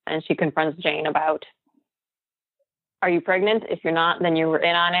appearance, and she confronts Jane about, are you pregnant? If you're not, then you were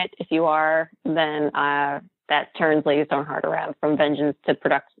in on it. If you are, then that turns Lady Stoneheart around from vengeance to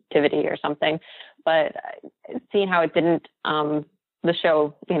productivity or something. But seeing how it didn't, the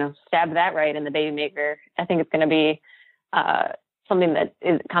show, stabbed that right in the Baby Maker, I think it's going to be something that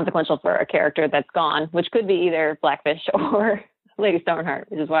is consequential for a character that's gone, which could be either Blackfish or Lady Stoneheart,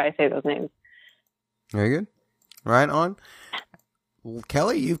 which is why I say those names. Very good. Right on.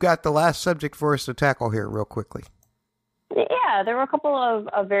 Kelly, you've got the last subject for us to tackle here real quickly. Yeah, there were a couple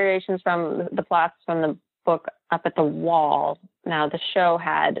of variations from the plots from the book Up at the Wall. Now, the show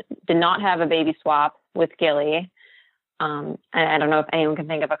did not have a baby swap with Gilly. And I don't know if anyone can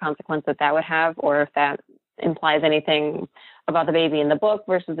think of a consequence that would have, or if that implies anything about the baby in the book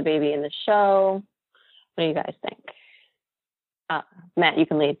versus the baby in the show. What do you guys think? Matt, you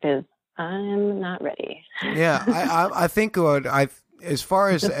can lead because I'm not ready. Yeah, I think as far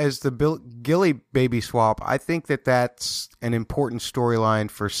as the Gilly baby swap, I think that's an important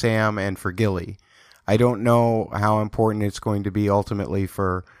storyline for Sam and for Gilly. I don't know how important it's going to be ultimately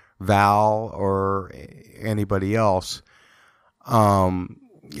for Val or anybody else.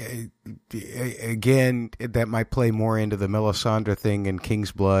 Again, that might play more into the Melisandre thing and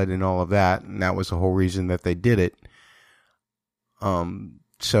King's Blood and all of that, and that was the whole reason that they did it.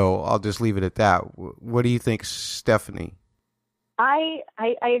 So I'll just leave it at that. What do you think, Stephanie? I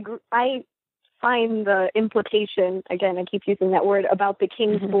agree. I find the implication, again, I keep using that word, about the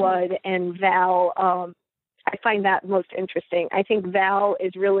King's Blood and Val, I find that most interesting. I think Val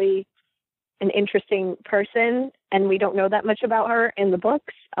is really an interesting person, and we don't know that much about her in the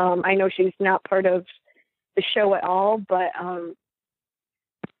books. I know she's not part of the show at all, but I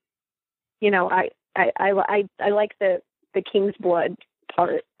like the King's Blood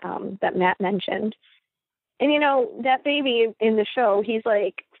part that Matt mentioned. And that baby in the show, he's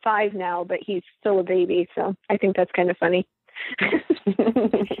like 5 now, but he's still a baby, so I think that's kind of funny.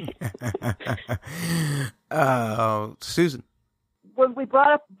 Susan. When we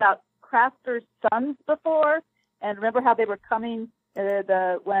brought up about Craster's sons before, and remember how they were coming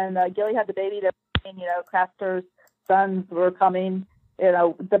when Gilly had the baby, Craster's sons were coming.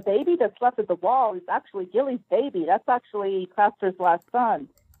 The baby that's left at the wall is actually Gilly's baby. That's actually Craster's last son.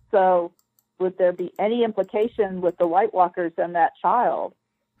 So would there be any implication with the White Walkers and that child?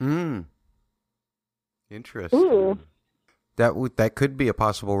 Interesting. Ooh. That could be a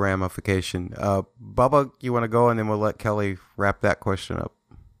possible ramification. Bubba, you want to go, and then we'll let Kelly wrap that question up.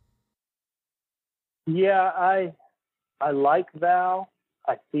 Yeah, I like Val.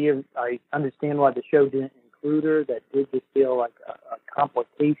 I understand why the show didn't include her. That did just feel like a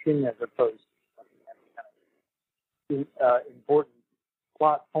complication as opposed to something that's kind of important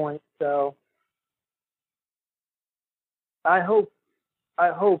plot point. So I hope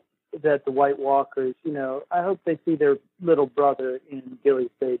that the White Walkers, I hope they see their little brother in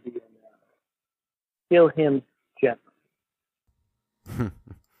Gilly's baby and kill him gently.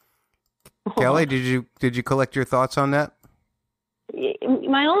 Kelly, did you collect your thoughts on that?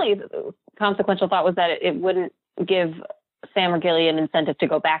 My only consequential thought was that it wouldn't give Sam or Gilly an incentive to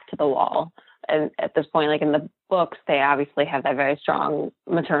go back to the wall. And at this point, like in the books, they obviously have that very strong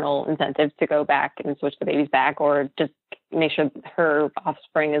maternal incentive to go back and switch the babies back, or just make sure her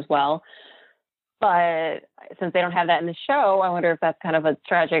offspring as well. But since they don't have that in the show, I wonder if that's kind of a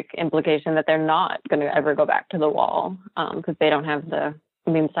tragic implication that they're not going to ever go back to the wall, because they don't have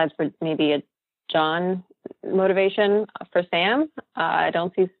besides for maybe a John motivation for Sam, I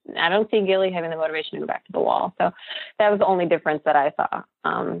don't see Gilly having the motivation to go back to the wall. So that was the only difference that I saw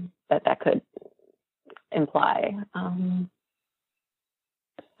that could imply.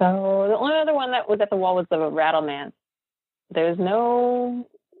 So the only other one that was at the wall was the Rattlemance. There's no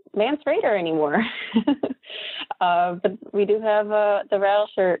Mance Rayder anymore. But we do have the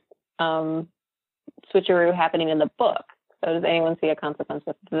Rattleshirt switcheroo happening in the book. So does anyone see a consequence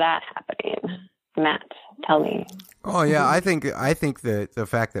with that happening? Matt, tell me. Oh yeah, I think that the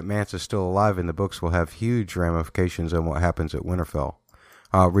fact that Mance is still alive in the books will have huge ramifications on what happens at Winterfell,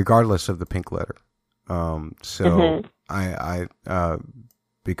 regardless of the pink letter. I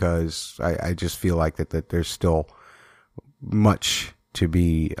because I just feel like that there's still much to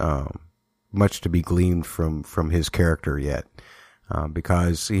be gleaned from his character yet,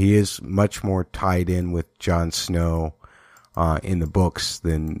 because he is much more tied in with Jon Snow in the books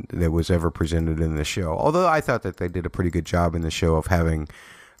than that was ever presented in the show. Although I thought that they did a pretty good job in the show of having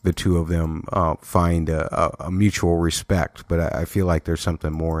the two of them find a mutual respect, but I feel like there's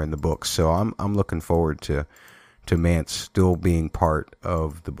something more in the books. So I'm looking forward to Mance still being part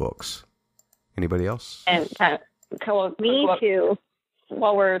of the books. Anybody else? And me too.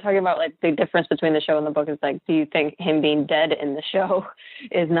 While we're talking about like the difference between the show and the book, is like, do you think him being dead in the show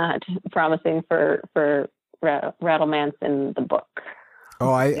is not promising for Rattlemance in the book?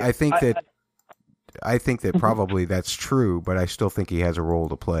 Oh, I think that probably that's true, but I still think he has a role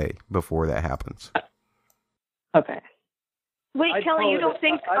to play before that happens. Okay. Wait, Kelly, you don't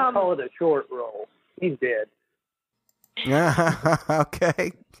think... I call it a short role. He's dead.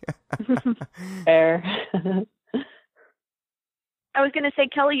 Okay. Fair. I was going to say,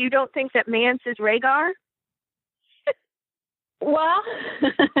 Kelly, you don't think that Mance is Rhaegar? Well,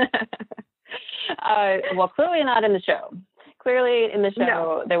 clearly not in the show. Clearly in the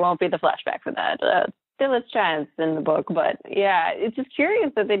show, There won't be the flashback for that. Still a chance in the book, but yeah, it's just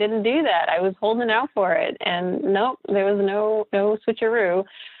curious that they didn't do that. I was holding out for it, and nope, there was no switcheroo.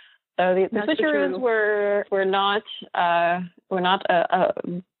 So the switcheroos were not a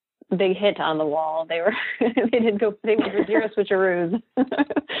big hit on the wall. They were they were zero switcheroos.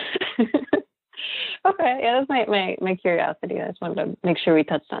 Okay, yeah, that's my curiosity. I just wanted to make sure we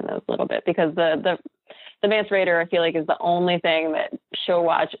touched on those a little bit, because the Mance Rayder, I feel like, is the only thing that show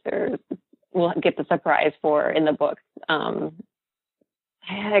watchers will get the surprise for in the book.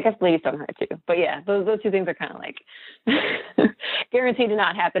 I guess Lady Stoneheart too, but yeah, those two things are kind of like guaranteed to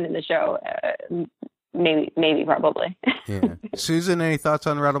not happen in the show. Maybe, probably. Yeah. Susan, any thoughts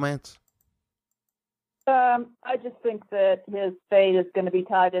on Rattlemance? I just think that his fate is going to be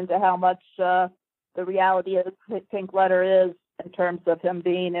tied into how much the reality of the pink letter is, in terms of him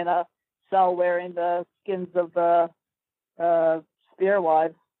being in a cell wearing the skins of the spear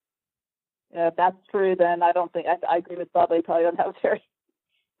wives. If that's true, then I don't think I agree with Bob. They probably don't have a very,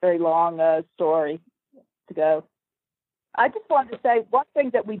 very long story to go. I just wanted to say one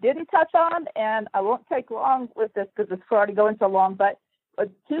thing that we didn't touch on, and I won't take long with this because it's already going so long, but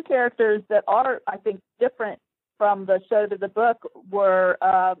two characters that are, I think, different from the show to the book were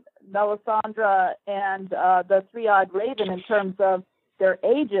Melisandre and the Three-Eyed Raven in terms of their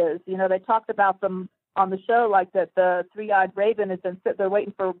ages. You know, they talked about them on the show, like that the Three-Eyed Raven has been sitting there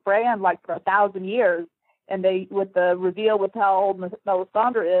waiting for Bran like for 1,000 years. And they, with the reveal with how old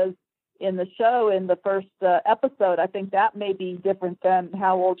Melisandre is in the show in the first episode, I think that may be different than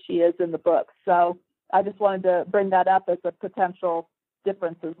how old she is in the book. So I just wanted to bring that up as a potential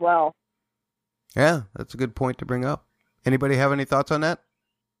difference as well. Yeah, that's a good point to bring up. Anybody have any thoughts on that?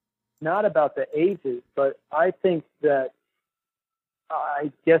 Not about the ages, but I think that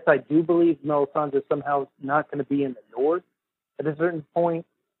I guess I do believe Melisandre is somehow not going to be in the north at a certain point,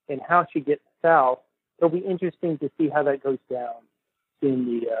 and how she gets south. It'll be interesting to see how that goes down in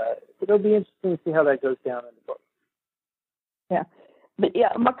the. It'll be interesting to see how that goes down in the book. Yeah, but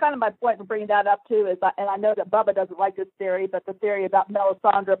yeah, my point for bringing that up too is, and I know that Bubba doesn't like this theory, but the theory about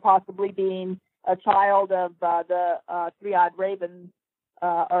Melisandre possibly being a child of the Three-Eyed Raven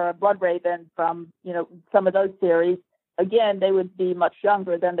or a Blood Raven from some of those theories. Again, they would be much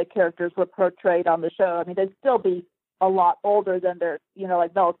younger than the characters were portrayed on the show. I mean, they'd still be a lot older than their,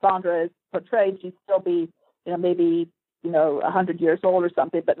 like Melisandre is portrayed. She'd still be, maybe, 100 years old or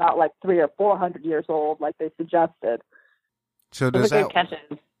something, but not like 300 or 400 years old like they suggested. So does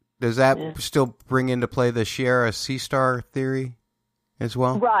that still bring into play the Shiera Seastar theory as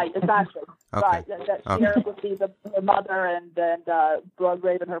well? Right, exactly. Okay. Right, that Shiera would be the mother and Blood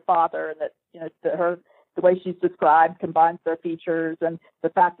Raven her father, and that the way she's described combines their features, and the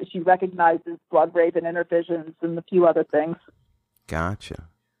fact that she recognizes Blood Raven in her visions and a few other things. Gotcha.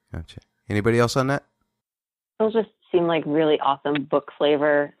 Anybody else on that? Those just seem like really awesome book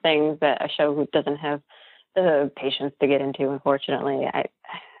flavor things that a show doesn't have the patience to get into, unfortunately. I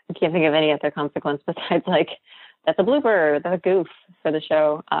can't think of any other consequence besides like, that's a blooper, that's a goof. for the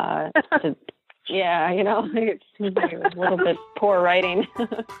show. Yeah, you know, it seems like it was a little bit poor writing.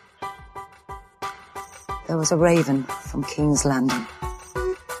 There was a raven from King's Landing.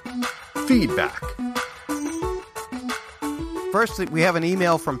 Feedback. First, we have an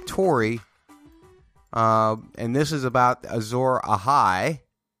email from Tori, and this is about Azor Ahai,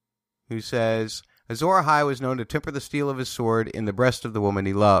 who says, Azor Ahai was known to temper the steel of his sword in the breast of the woman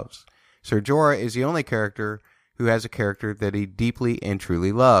he loves. Ser Jorah is the only character who has a character that he deeply and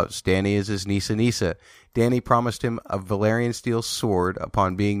truly loves. Dany is his Nissa Nissa. Dany promised him a Valyrian steel sword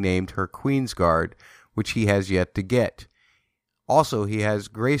upon being named her Queen's Guard, which he has yet to get. Also, he has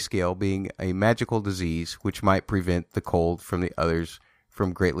grayscale being a magical disease which might prevent the cold from the others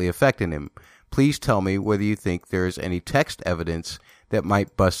from greatly affecting him. Please tell me whether you think there is any text evidence that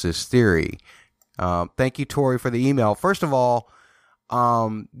might bust this theory. Thank you, Tori, for the email. First of all,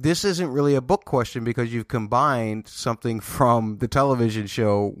 this isn't really a book question because you've combined something from the television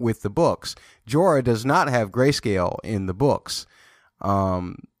show with the books. Jorah does not have grayscale in the books.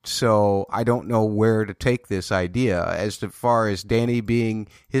 So I don't know where to take this idea. As far as Dany being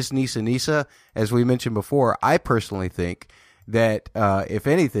his Nissa Nissa, as we mentioned before, I personally think that, if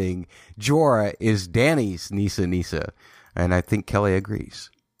anything, Jorah is Dany's Nissa Nissa. And I think Kelly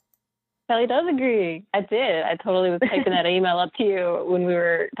agrees. Kelly does agree. I did. I totally was typing that email up to you when we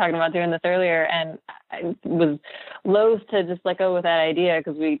were talking about doing this earlier, and I was loath to just let go with that idea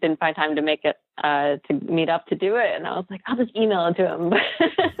because we didn't find time to make it, to meet up to do it. And I was like, I'll just email it to him.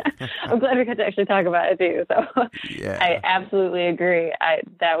 I'm glad we got to actually talk about it too. So yeah. I absolutely agree.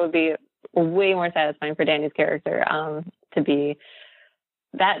 That would be way more satisfying for Dany's character, to be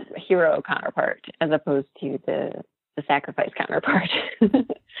that hero counterpart as opposed to the sacrifice counterpart.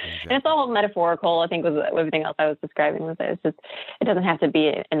 And it's all metaphorical, I think, was everything else I was describing with it. It's just, it doesn't have to be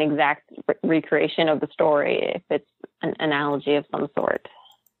an exact recreation of the story if it's an analogy of some sort.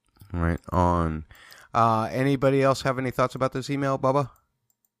 Right on. Anybody else have any thoughts about this email, Bubba?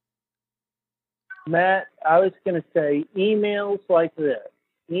 Matt, I was going to say emails like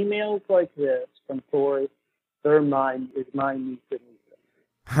this from Tori, they're mine, is mine,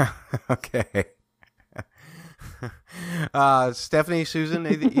 Nissa. Okay. Stephanie, Susan,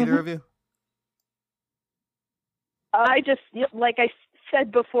 either of you? I just, like I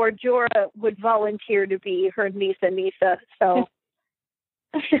said before, Jorah would volunteer to be her Nissa Nissa, so.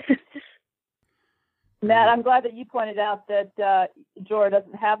 Matt, I'm glad that you pointed out that Jorah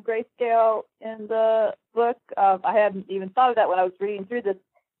doesn't have grayscale in the book. I hadn't even thought of that when I was reading through this,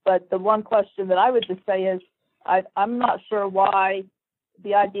 but the one question that I would just say is, I'm not sure why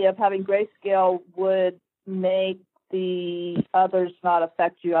the idea of having grayscale would make the others not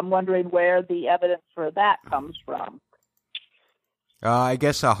affect you. I'm wondering where the evidence for that comes from. I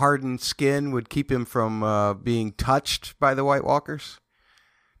guess a hardened skin would keep him from being touched by the White Walkers,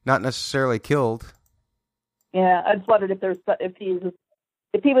 not necessarily killed. Yeah, I just wondered if he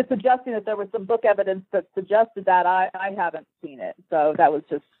was suggesting that there was some book evidence that suggested that. I haven't seen it, so that was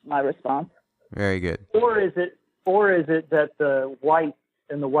just my response. Very good. Or is it that the White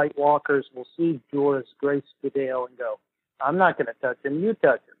and the White Walkers will see Jorah's grayscale and go, I'm not going to touch him, you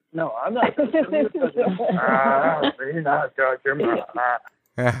touch him. No, I'm not going to touch him, you touch him. You're not touch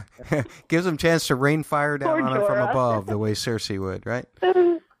him. Gives him a chance to rain fire down on him from above the way Cersei would, right?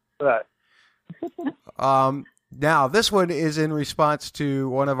 Right. Now, this one is in response to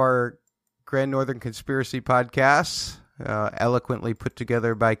one of our Grand Northern Conspiracy podcasts, eloquently put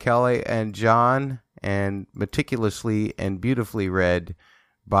together by Kelly and John, and meticulously and beautifully read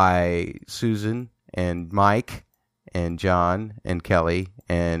by Susan and Mike and John and Kelly,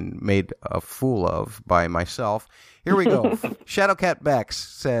 and made a fool of by myself. Here we go. Shadowcat Bex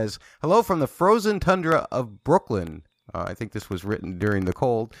says, hello from the frozen tundra of Brooklyn. I think this was written during the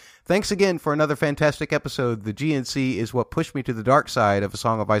cold. Thanks again for another fantastic episode. The GNC is what pushed me to the dark side of A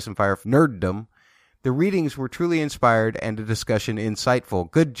Song of Ice and Fire nerddom. The readings were truly inspired and the discussion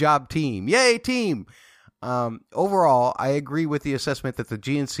insightful. Good job, team. Yay, team! Overall, I agree with the assessment that the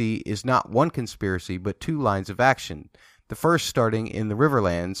GNC is not one conspiracy, but two lines of action. The first starting in the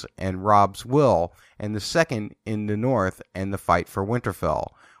Riverlands and Robb's will, and the second in the North and the fight for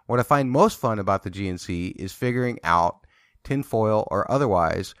Winterfell. What I find most fun about the GNC is figuring out, tinfoil or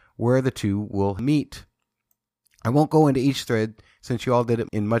otherwise, where the two will meet. I won't go into each thread since you all did it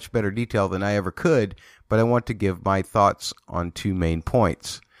in much better detail than I ever could, but I want to give my thoughts on two main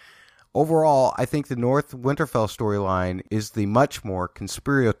points. Overall, I think the North Winterfell storyline is the much more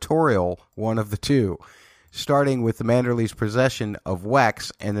conspiratorial one of the two, starting with the Manderley's possession of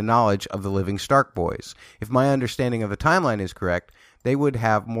Wex and the knowledge of the living Stark boys. If my understanding of the timeline is correct, they would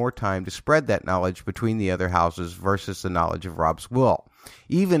have more time to spread that knowledge between the other houses versus the knowledge of Robb's will.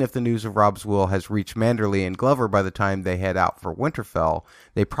 Even if the news of Robb's will has reached Manderley and Glover by the time they head out for Winterfell,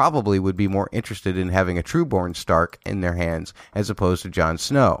 they probably would be more interested in having a trueborn Stark in their hands as opposed to Jon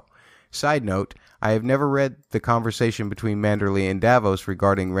Snow. Side note, I have never read the conversation between Manderley and Davos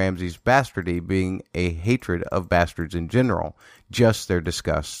regarding Ramsay's bastardy being a hatred of bastards in general, just their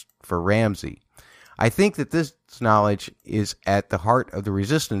disgust for Ramsay. I think that this knowledge is at the heart of the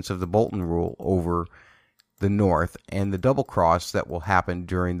resistance of the Bolton rule over the North and the double cross that will happen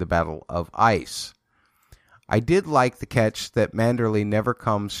during the Battle of Ice. I did like the catch that Manderley never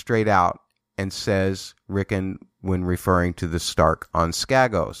comes straight out and says Rickon when referring to the Stark on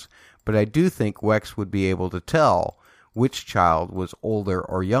Skagos, but I do think Wex would be able to tell which child was older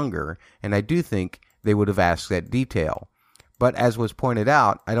or younger, and I do think they would have asked that detail. But as was pointed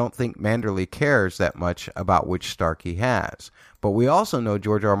out, I don't think Manderley cares that much about which Stark he has. But we also know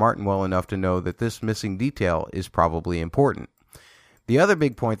George R. R. Martin well enough to know that this missing detail is probably important. The other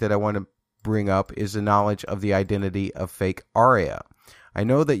big point that I want to bring up is the knowledge of the identity of fake Arya. I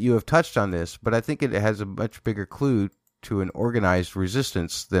know that you have touched on this, but I think it has a much bigger clue to an organized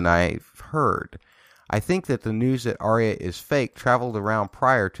resistance than I've heard. I think that the news that Arya is fake traveled around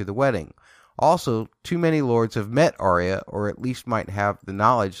prior to the wedding. Also, too many lords have met Arya, or at least might have the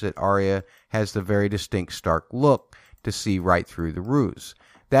knowledge that Arya has the very distinct Stark look to see right through the ruse.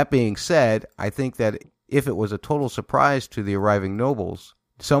 That being said, I think that if it was a total surprise to the arriving nobles,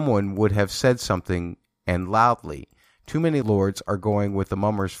 someone would have said something, and loudly. Too many lords are going with the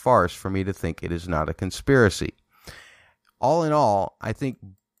mummer's farce for me to think it is not a conspiracy. All in all, I think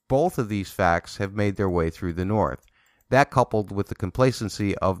both of these facts have made their way through the North. That, coupled with the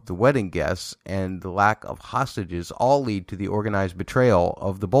complacency of the wedding guests and the lack of hostages, all lead to the organized betrayal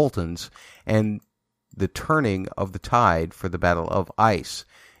of the Boltons and the turning of the tide for the Battle of Ice.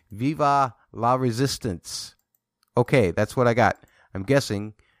 Viva la Resistance! Okay, that's what I got. I'm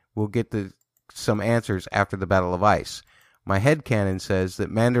guessing we'll get some answers after the Battle of Ice. My headcanon says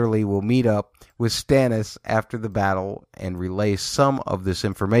that Manderley will meet up with Stannis after the battle and relay some of this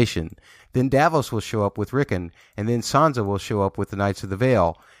information. Then Davos will show up with Rickon, and then Sansa will show up with the Knights of the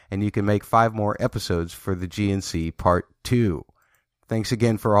Vale, and you can make 5 more episodes for the GNC Part 2. Thanks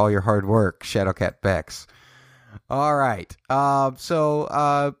again for all your hard work, Shadowcat Bex. All right.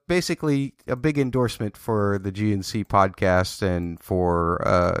 So basically a big endorsement for the GNC podcast and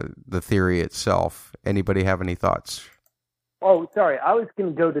for the theory itself. Anybody have any thoughts? Oh, sorry. I was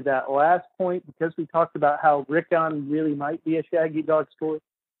going to go to that last point because we talked about how Rickon really might be a Shaggy Dog story.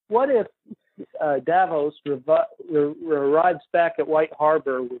 What if Davos arrives back at White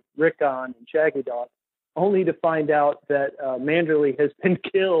Harbor with Rickon and Shaggy Dog, only to find out that Manderley has been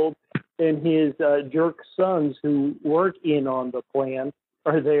killed and his jerk sons who weren't in on the plan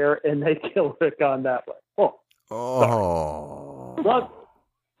are there, and they kill Rickon that way. Oh.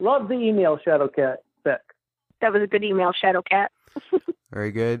 Love the email, Shadowcat Beck. That was a good email, Shadowcat.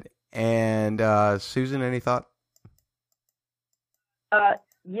 Very good. And Susan, any thought?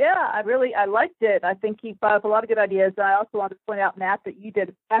 Yeah, I liked it. I think he brought up a lot of good ideas. I also wanted to point out, Matt, that you did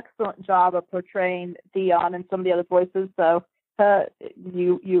an excellent job of portraying Theon and some of the other voices. So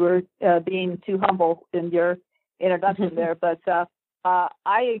you were being too humble in your introduction there. But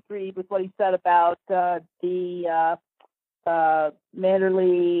I agree with what he said about the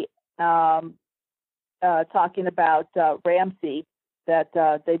Manderley talking about Ramsay, that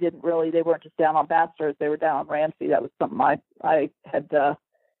they weren't just down on bastards, they were down on Ramsay. That was something I had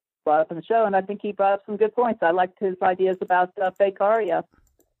brought up in the show, and I think he brought up some good points. I liked his ideas about fake Arya.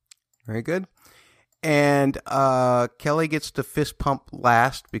 Very good. And Kelly gets to fist pump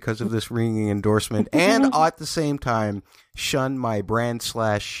last because of this ringing endorsement, and at the same time shun my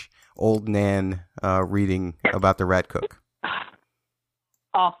brand/old Nan reading about the Rat Cook.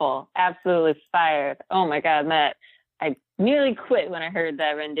 Awful. Absolutely fired. Oh my God, Matt. I nearly quit when I heard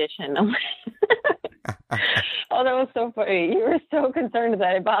that rendition. Oh, that was so funny. You were so concerned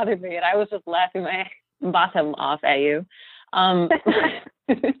that it bothered me, and I was just laughing my bottom off at you. No,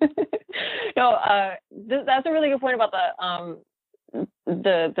 that's a really good point about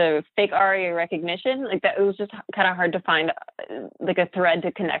the fake Arya recognition. Like that, it was just kind of hard to find like a thread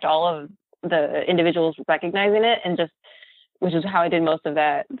to connect all of the individuals recognizing it, and just which is how I did most of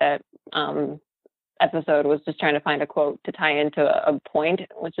that episode, was just trying to find a quote to tie into a point,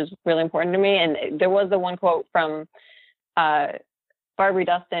 which is really important to me. And there was the one quote from Barbary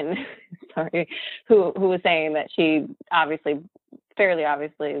Dustin, sorry, who was saying that she fairly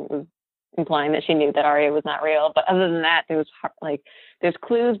obviously was implying that she knew that Arya was not real. But other than that, there's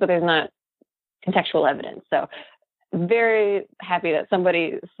clues, but there's not contextual evidence. So very happy that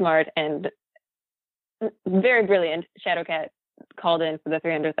somebody smart and very brilliant, Shadowcat, called in for the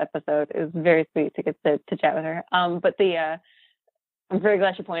 300th episode. It was very sweet to get to chat with her. But I'm very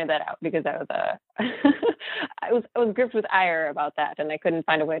glad she pointed that out, because that was I was gripped with ire about that, and I couldn't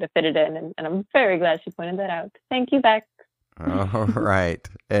find a way to fit it in, and I'm very glad she pointed that out. Thank you, Bex. All right,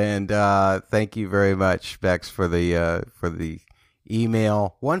 and thank you very much, Bex, for the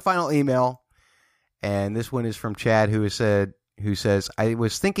email. One final email, and this one is from Chad, who says, I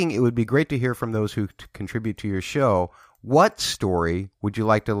was thinking it would be great to hear from those who contribute to your show. What story would you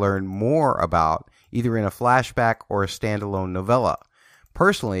like to learn more about, either in a flashback or a standalone novella?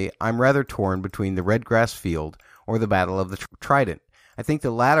 Personally, I'm rather torn between the Redgrass Field or the Battle of the Trident. I think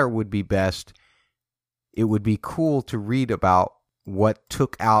the latter would be best. It would be cool to read about what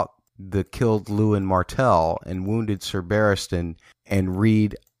took out the killed Lewin Martell and wounded Sir Barristan, and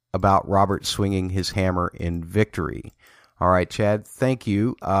read about Robert swinging his hammer in victory. All right, Chad, thank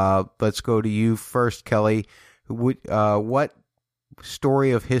you. Let's go to you first, Kelly. What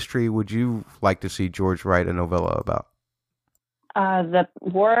story of history would you like to see George write a novella about? The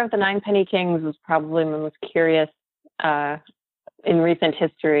War of the Nine Penny Kings was probably my most curious in recent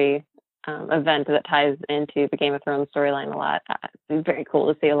history event that ties into the Game of Thrones storyline a lot. It's very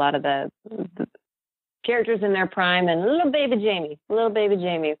cool to see a lot of the characters in their prime, and little baby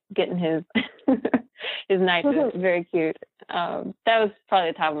Jamie getting his his knife. It's very cute. That was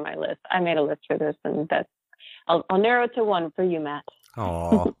probably the top of my list. I made a list for this, and I'll narrow it to one for you, Matt.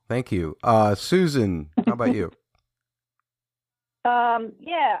 Oh, thank you. Susan, how about you?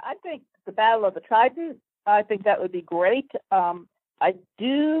 Yeah, I think the Battle of the Trident, I think that would be great. I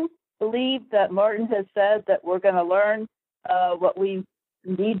do believe that Martin has said that we're going to learn what we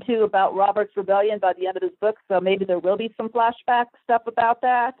need to about Robert's Rebellion by the end of his book, so maybe there will be some flashback stuff about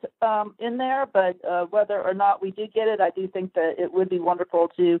that in there, but whether or not we do get it, I do think that it would be wonderful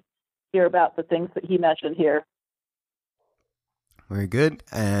to hear about the things that he mentioned here. Very good.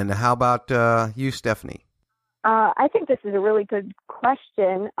 And how about you, Stephanie? I think this is a really good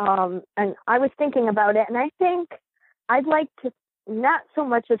question, and I was thinking about it, and I think I'd like to, not so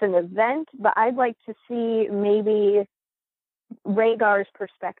much as an event, but I'd like to see maybe Rhaegar's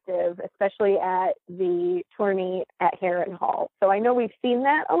perspective, especially at the tourney at Harrenhal. So I know we've seen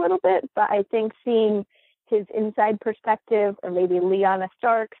that a little bit, but I think seeing his inside perspective, or maybe Lyanna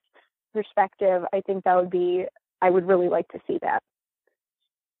Stark's perspective, I think that would be, I would really like to see that.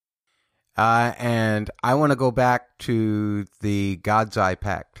 And I want to go back to the God's Eye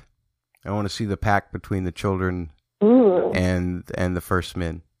Pact. I want to see the pact between the children and the First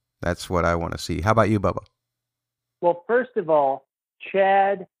Men. That's what I want to see. How about you, Bubba? Well, first of all,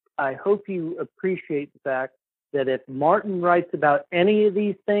 Chad, I hope you appreciate the fact that if Martin writes about any of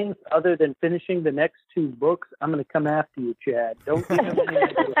these things other than finishing the next two books, I'm going to come after you, Chad. Don't give him any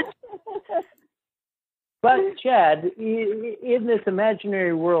idea. But, Chad, in this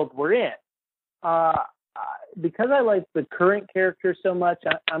imaginary world we're in, because I like the current characters so much,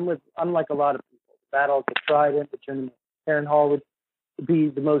 I'm like a lot of people. The Battle of the Trident, the Tournament of Harrenhal would be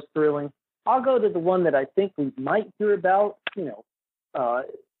the most thrilling. I'll go to the one that I think we might hear about,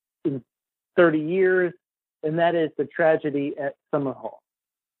 in 30 years, and that is the tragedy at Summerhall.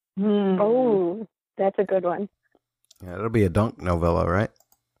 Oh, that's a good one. Yeah, it'll be a Dunk novella, right?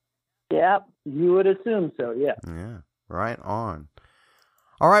 Yep, you would assume so, yeah. Yeah, right on.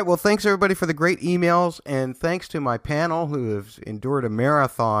 All right, well, thanks, everybody, for the great emails, and thanks to my panel who has endured a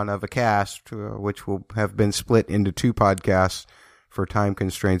marathon of a cast, which will have been split into two podcasts for time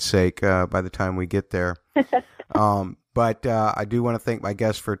constraints' sake by the time we get there. But I do want to thank my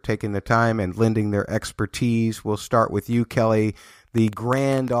guests for taking the time and lending their expertise. We'll start with you, Kelly, the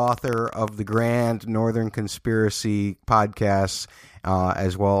grand author of the Grand Northern Conspiracy podcasts,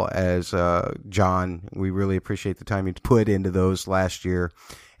 as well as John. We really appreciate the time you put into those last year.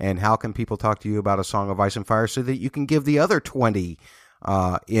 And how can people talk to you about A Song of Ice and Fire so that you can give the other 20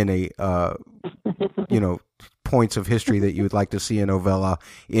 in a, points of history that you would like to see a novella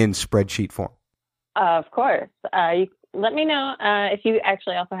in spreadsheet form? Of course. You let me know if you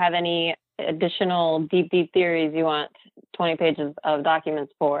actually also have any additional deep theories you want 20 pages of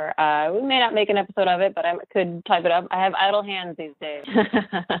documents for. We may not make an episode of it, but I could type it up. I have idle hands these days.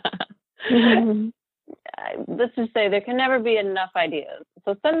 Let's just say there can never be enough ideas.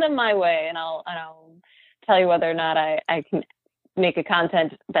 So send them my way, and I'll tell you whether or not I can make a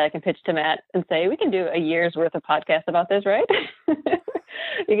content that I can pitch to Matt and say, we can do a year's worth of podcasts about this, right?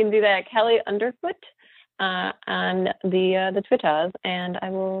 You can do that at Kelly Underfoot on the Twitters, and I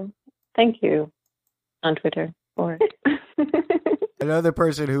will thank you on Twitter for it. Another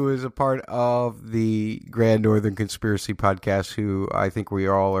person who is a part of the Grand Northern Conspiracy podcast, who I think we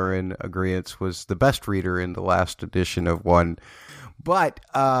all are in agreement was the best reader in the last edition of one. But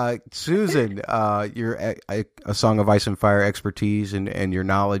Susan, your A Song of Ice and Fire expertise and your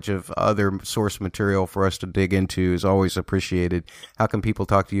knowledge of other source material for us to dig into is always appreciated. How can people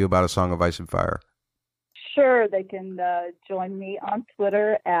talk to you about A Song of Ice and Fire? Sure, they can join me on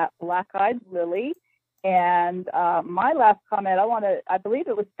Twitter at Black Eyed Lily. And my last comment, I believe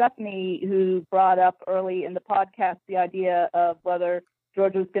it was Stephanie who brought up early in the podcast the idea of whether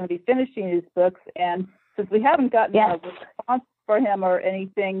George was going to be finishing his books. And since we haven't gotten a response for him or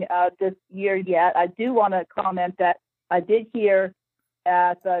anything this year yet, I do want to comment that I did hear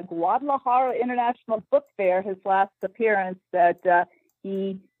at the Guadalajara International Book Fair, his last appearance, that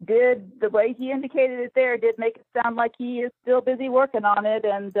he did, the way he indicated it there, did make it sound like he is still busy working on it,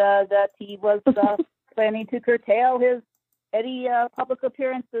 and that he was planning to curtail any public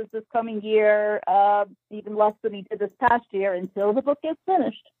appearances this coming year, even less than he did this past year, until the book gets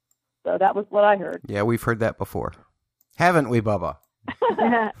finished. So that was what I heard. Yeah, we've heard that before. Haven't we, Bubba?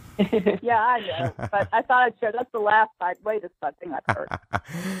 Yeah, I know. But I thought I'd share. That's the last latest thing I've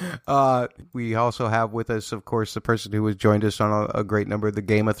heard. We also have with us, of course, the person who has joined us on a great number of the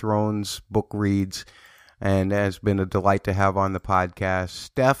Game of Thrones book reads and has been a delight to have on the podcast,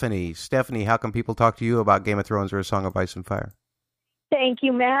 Stephanie. Stephanie, how can people talk to you about Game of Thrones or A Song of Ice and Fire? Thank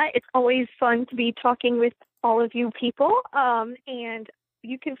you, Matt. It's always fun to be talking with all of you people. And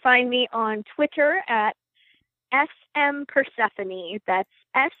you can find me on Twitter at SM Persephone. That's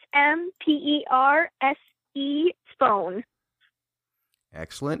SMPERSE phone.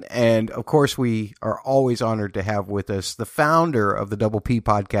 Excellent. And of course, we are always honored to have with us the founder of the Double P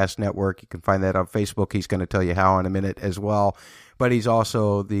Podcast Network. You can find that on Facebook. He's going to tell you how in a minute as well. But he's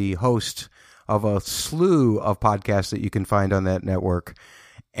also the host of a slew of podcasts that you can find on that network.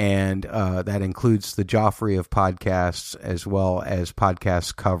 And that includes the Joffrey of podcasts, as well as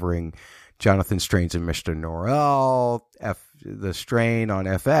podcasts covering Jonathan Strains and Mr. Norrell, The Strain on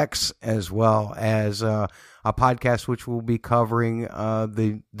FX, as well as a podcast which will be covering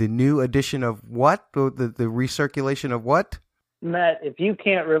the new edition of what? The recirculation of what? Matt, if you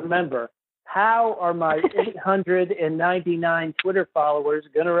can't remember, how are my 899 Twitter followers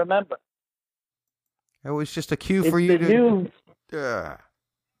going to remember? It was just a cue for you to... New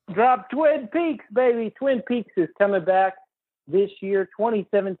drop Twin Peaks, baby. Twin Peaks is coming back this year,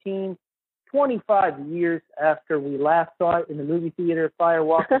 2017. 25 years after we last saw it in the movie theater, Fire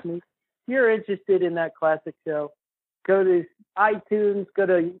Walk With Me. If you're interested in that classic show, go to iTunes, go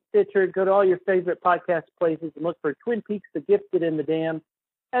to Stitcher, go to all your favorite podcast places and look for Twin Peaks, The Gifted and the Damned,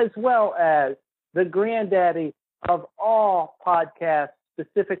 as well as the granddaddy of all podcasts,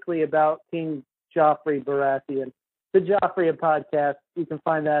 specifically about King Joffrey Baratheon, the Joffrey podcast. You can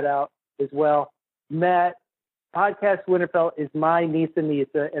find that out as well. Matt, Podcast Winterfell is my niece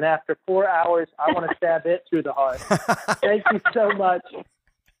Anissa, and after 4 hours, I want to stab it through the heart. Thank you so much.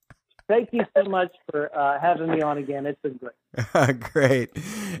 Thank you so much for having me on again. It's been great. Great.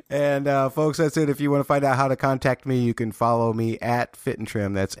 And folks, that's it. If you want to find out how to contact me, you can follow me at Fit and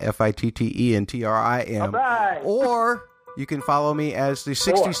Trim. That's FITTENTRIM. All right. Or you can follow me as the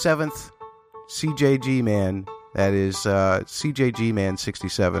 67th CJG Man. That is CJG Man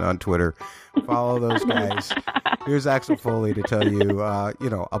 67 on Twitter. Follow those guys. Here's Axel Foley to tell you,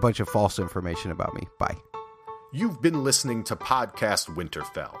 a bunch of false information about me. Bye. You've been listening to Podcast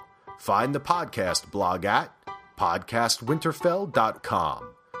Winterfell. Find the podcast blog at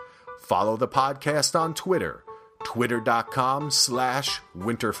podcastwinterfell.com. Follow the podcast on Twitter,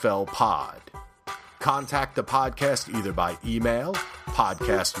 twitter.com/winterfellpod. Contact the podcast either by email,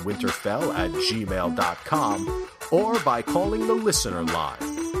 podcastwinterfell@gmail.com, or by calling the listener line,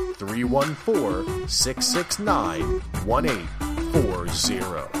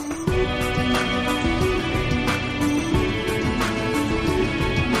 314-669-1840.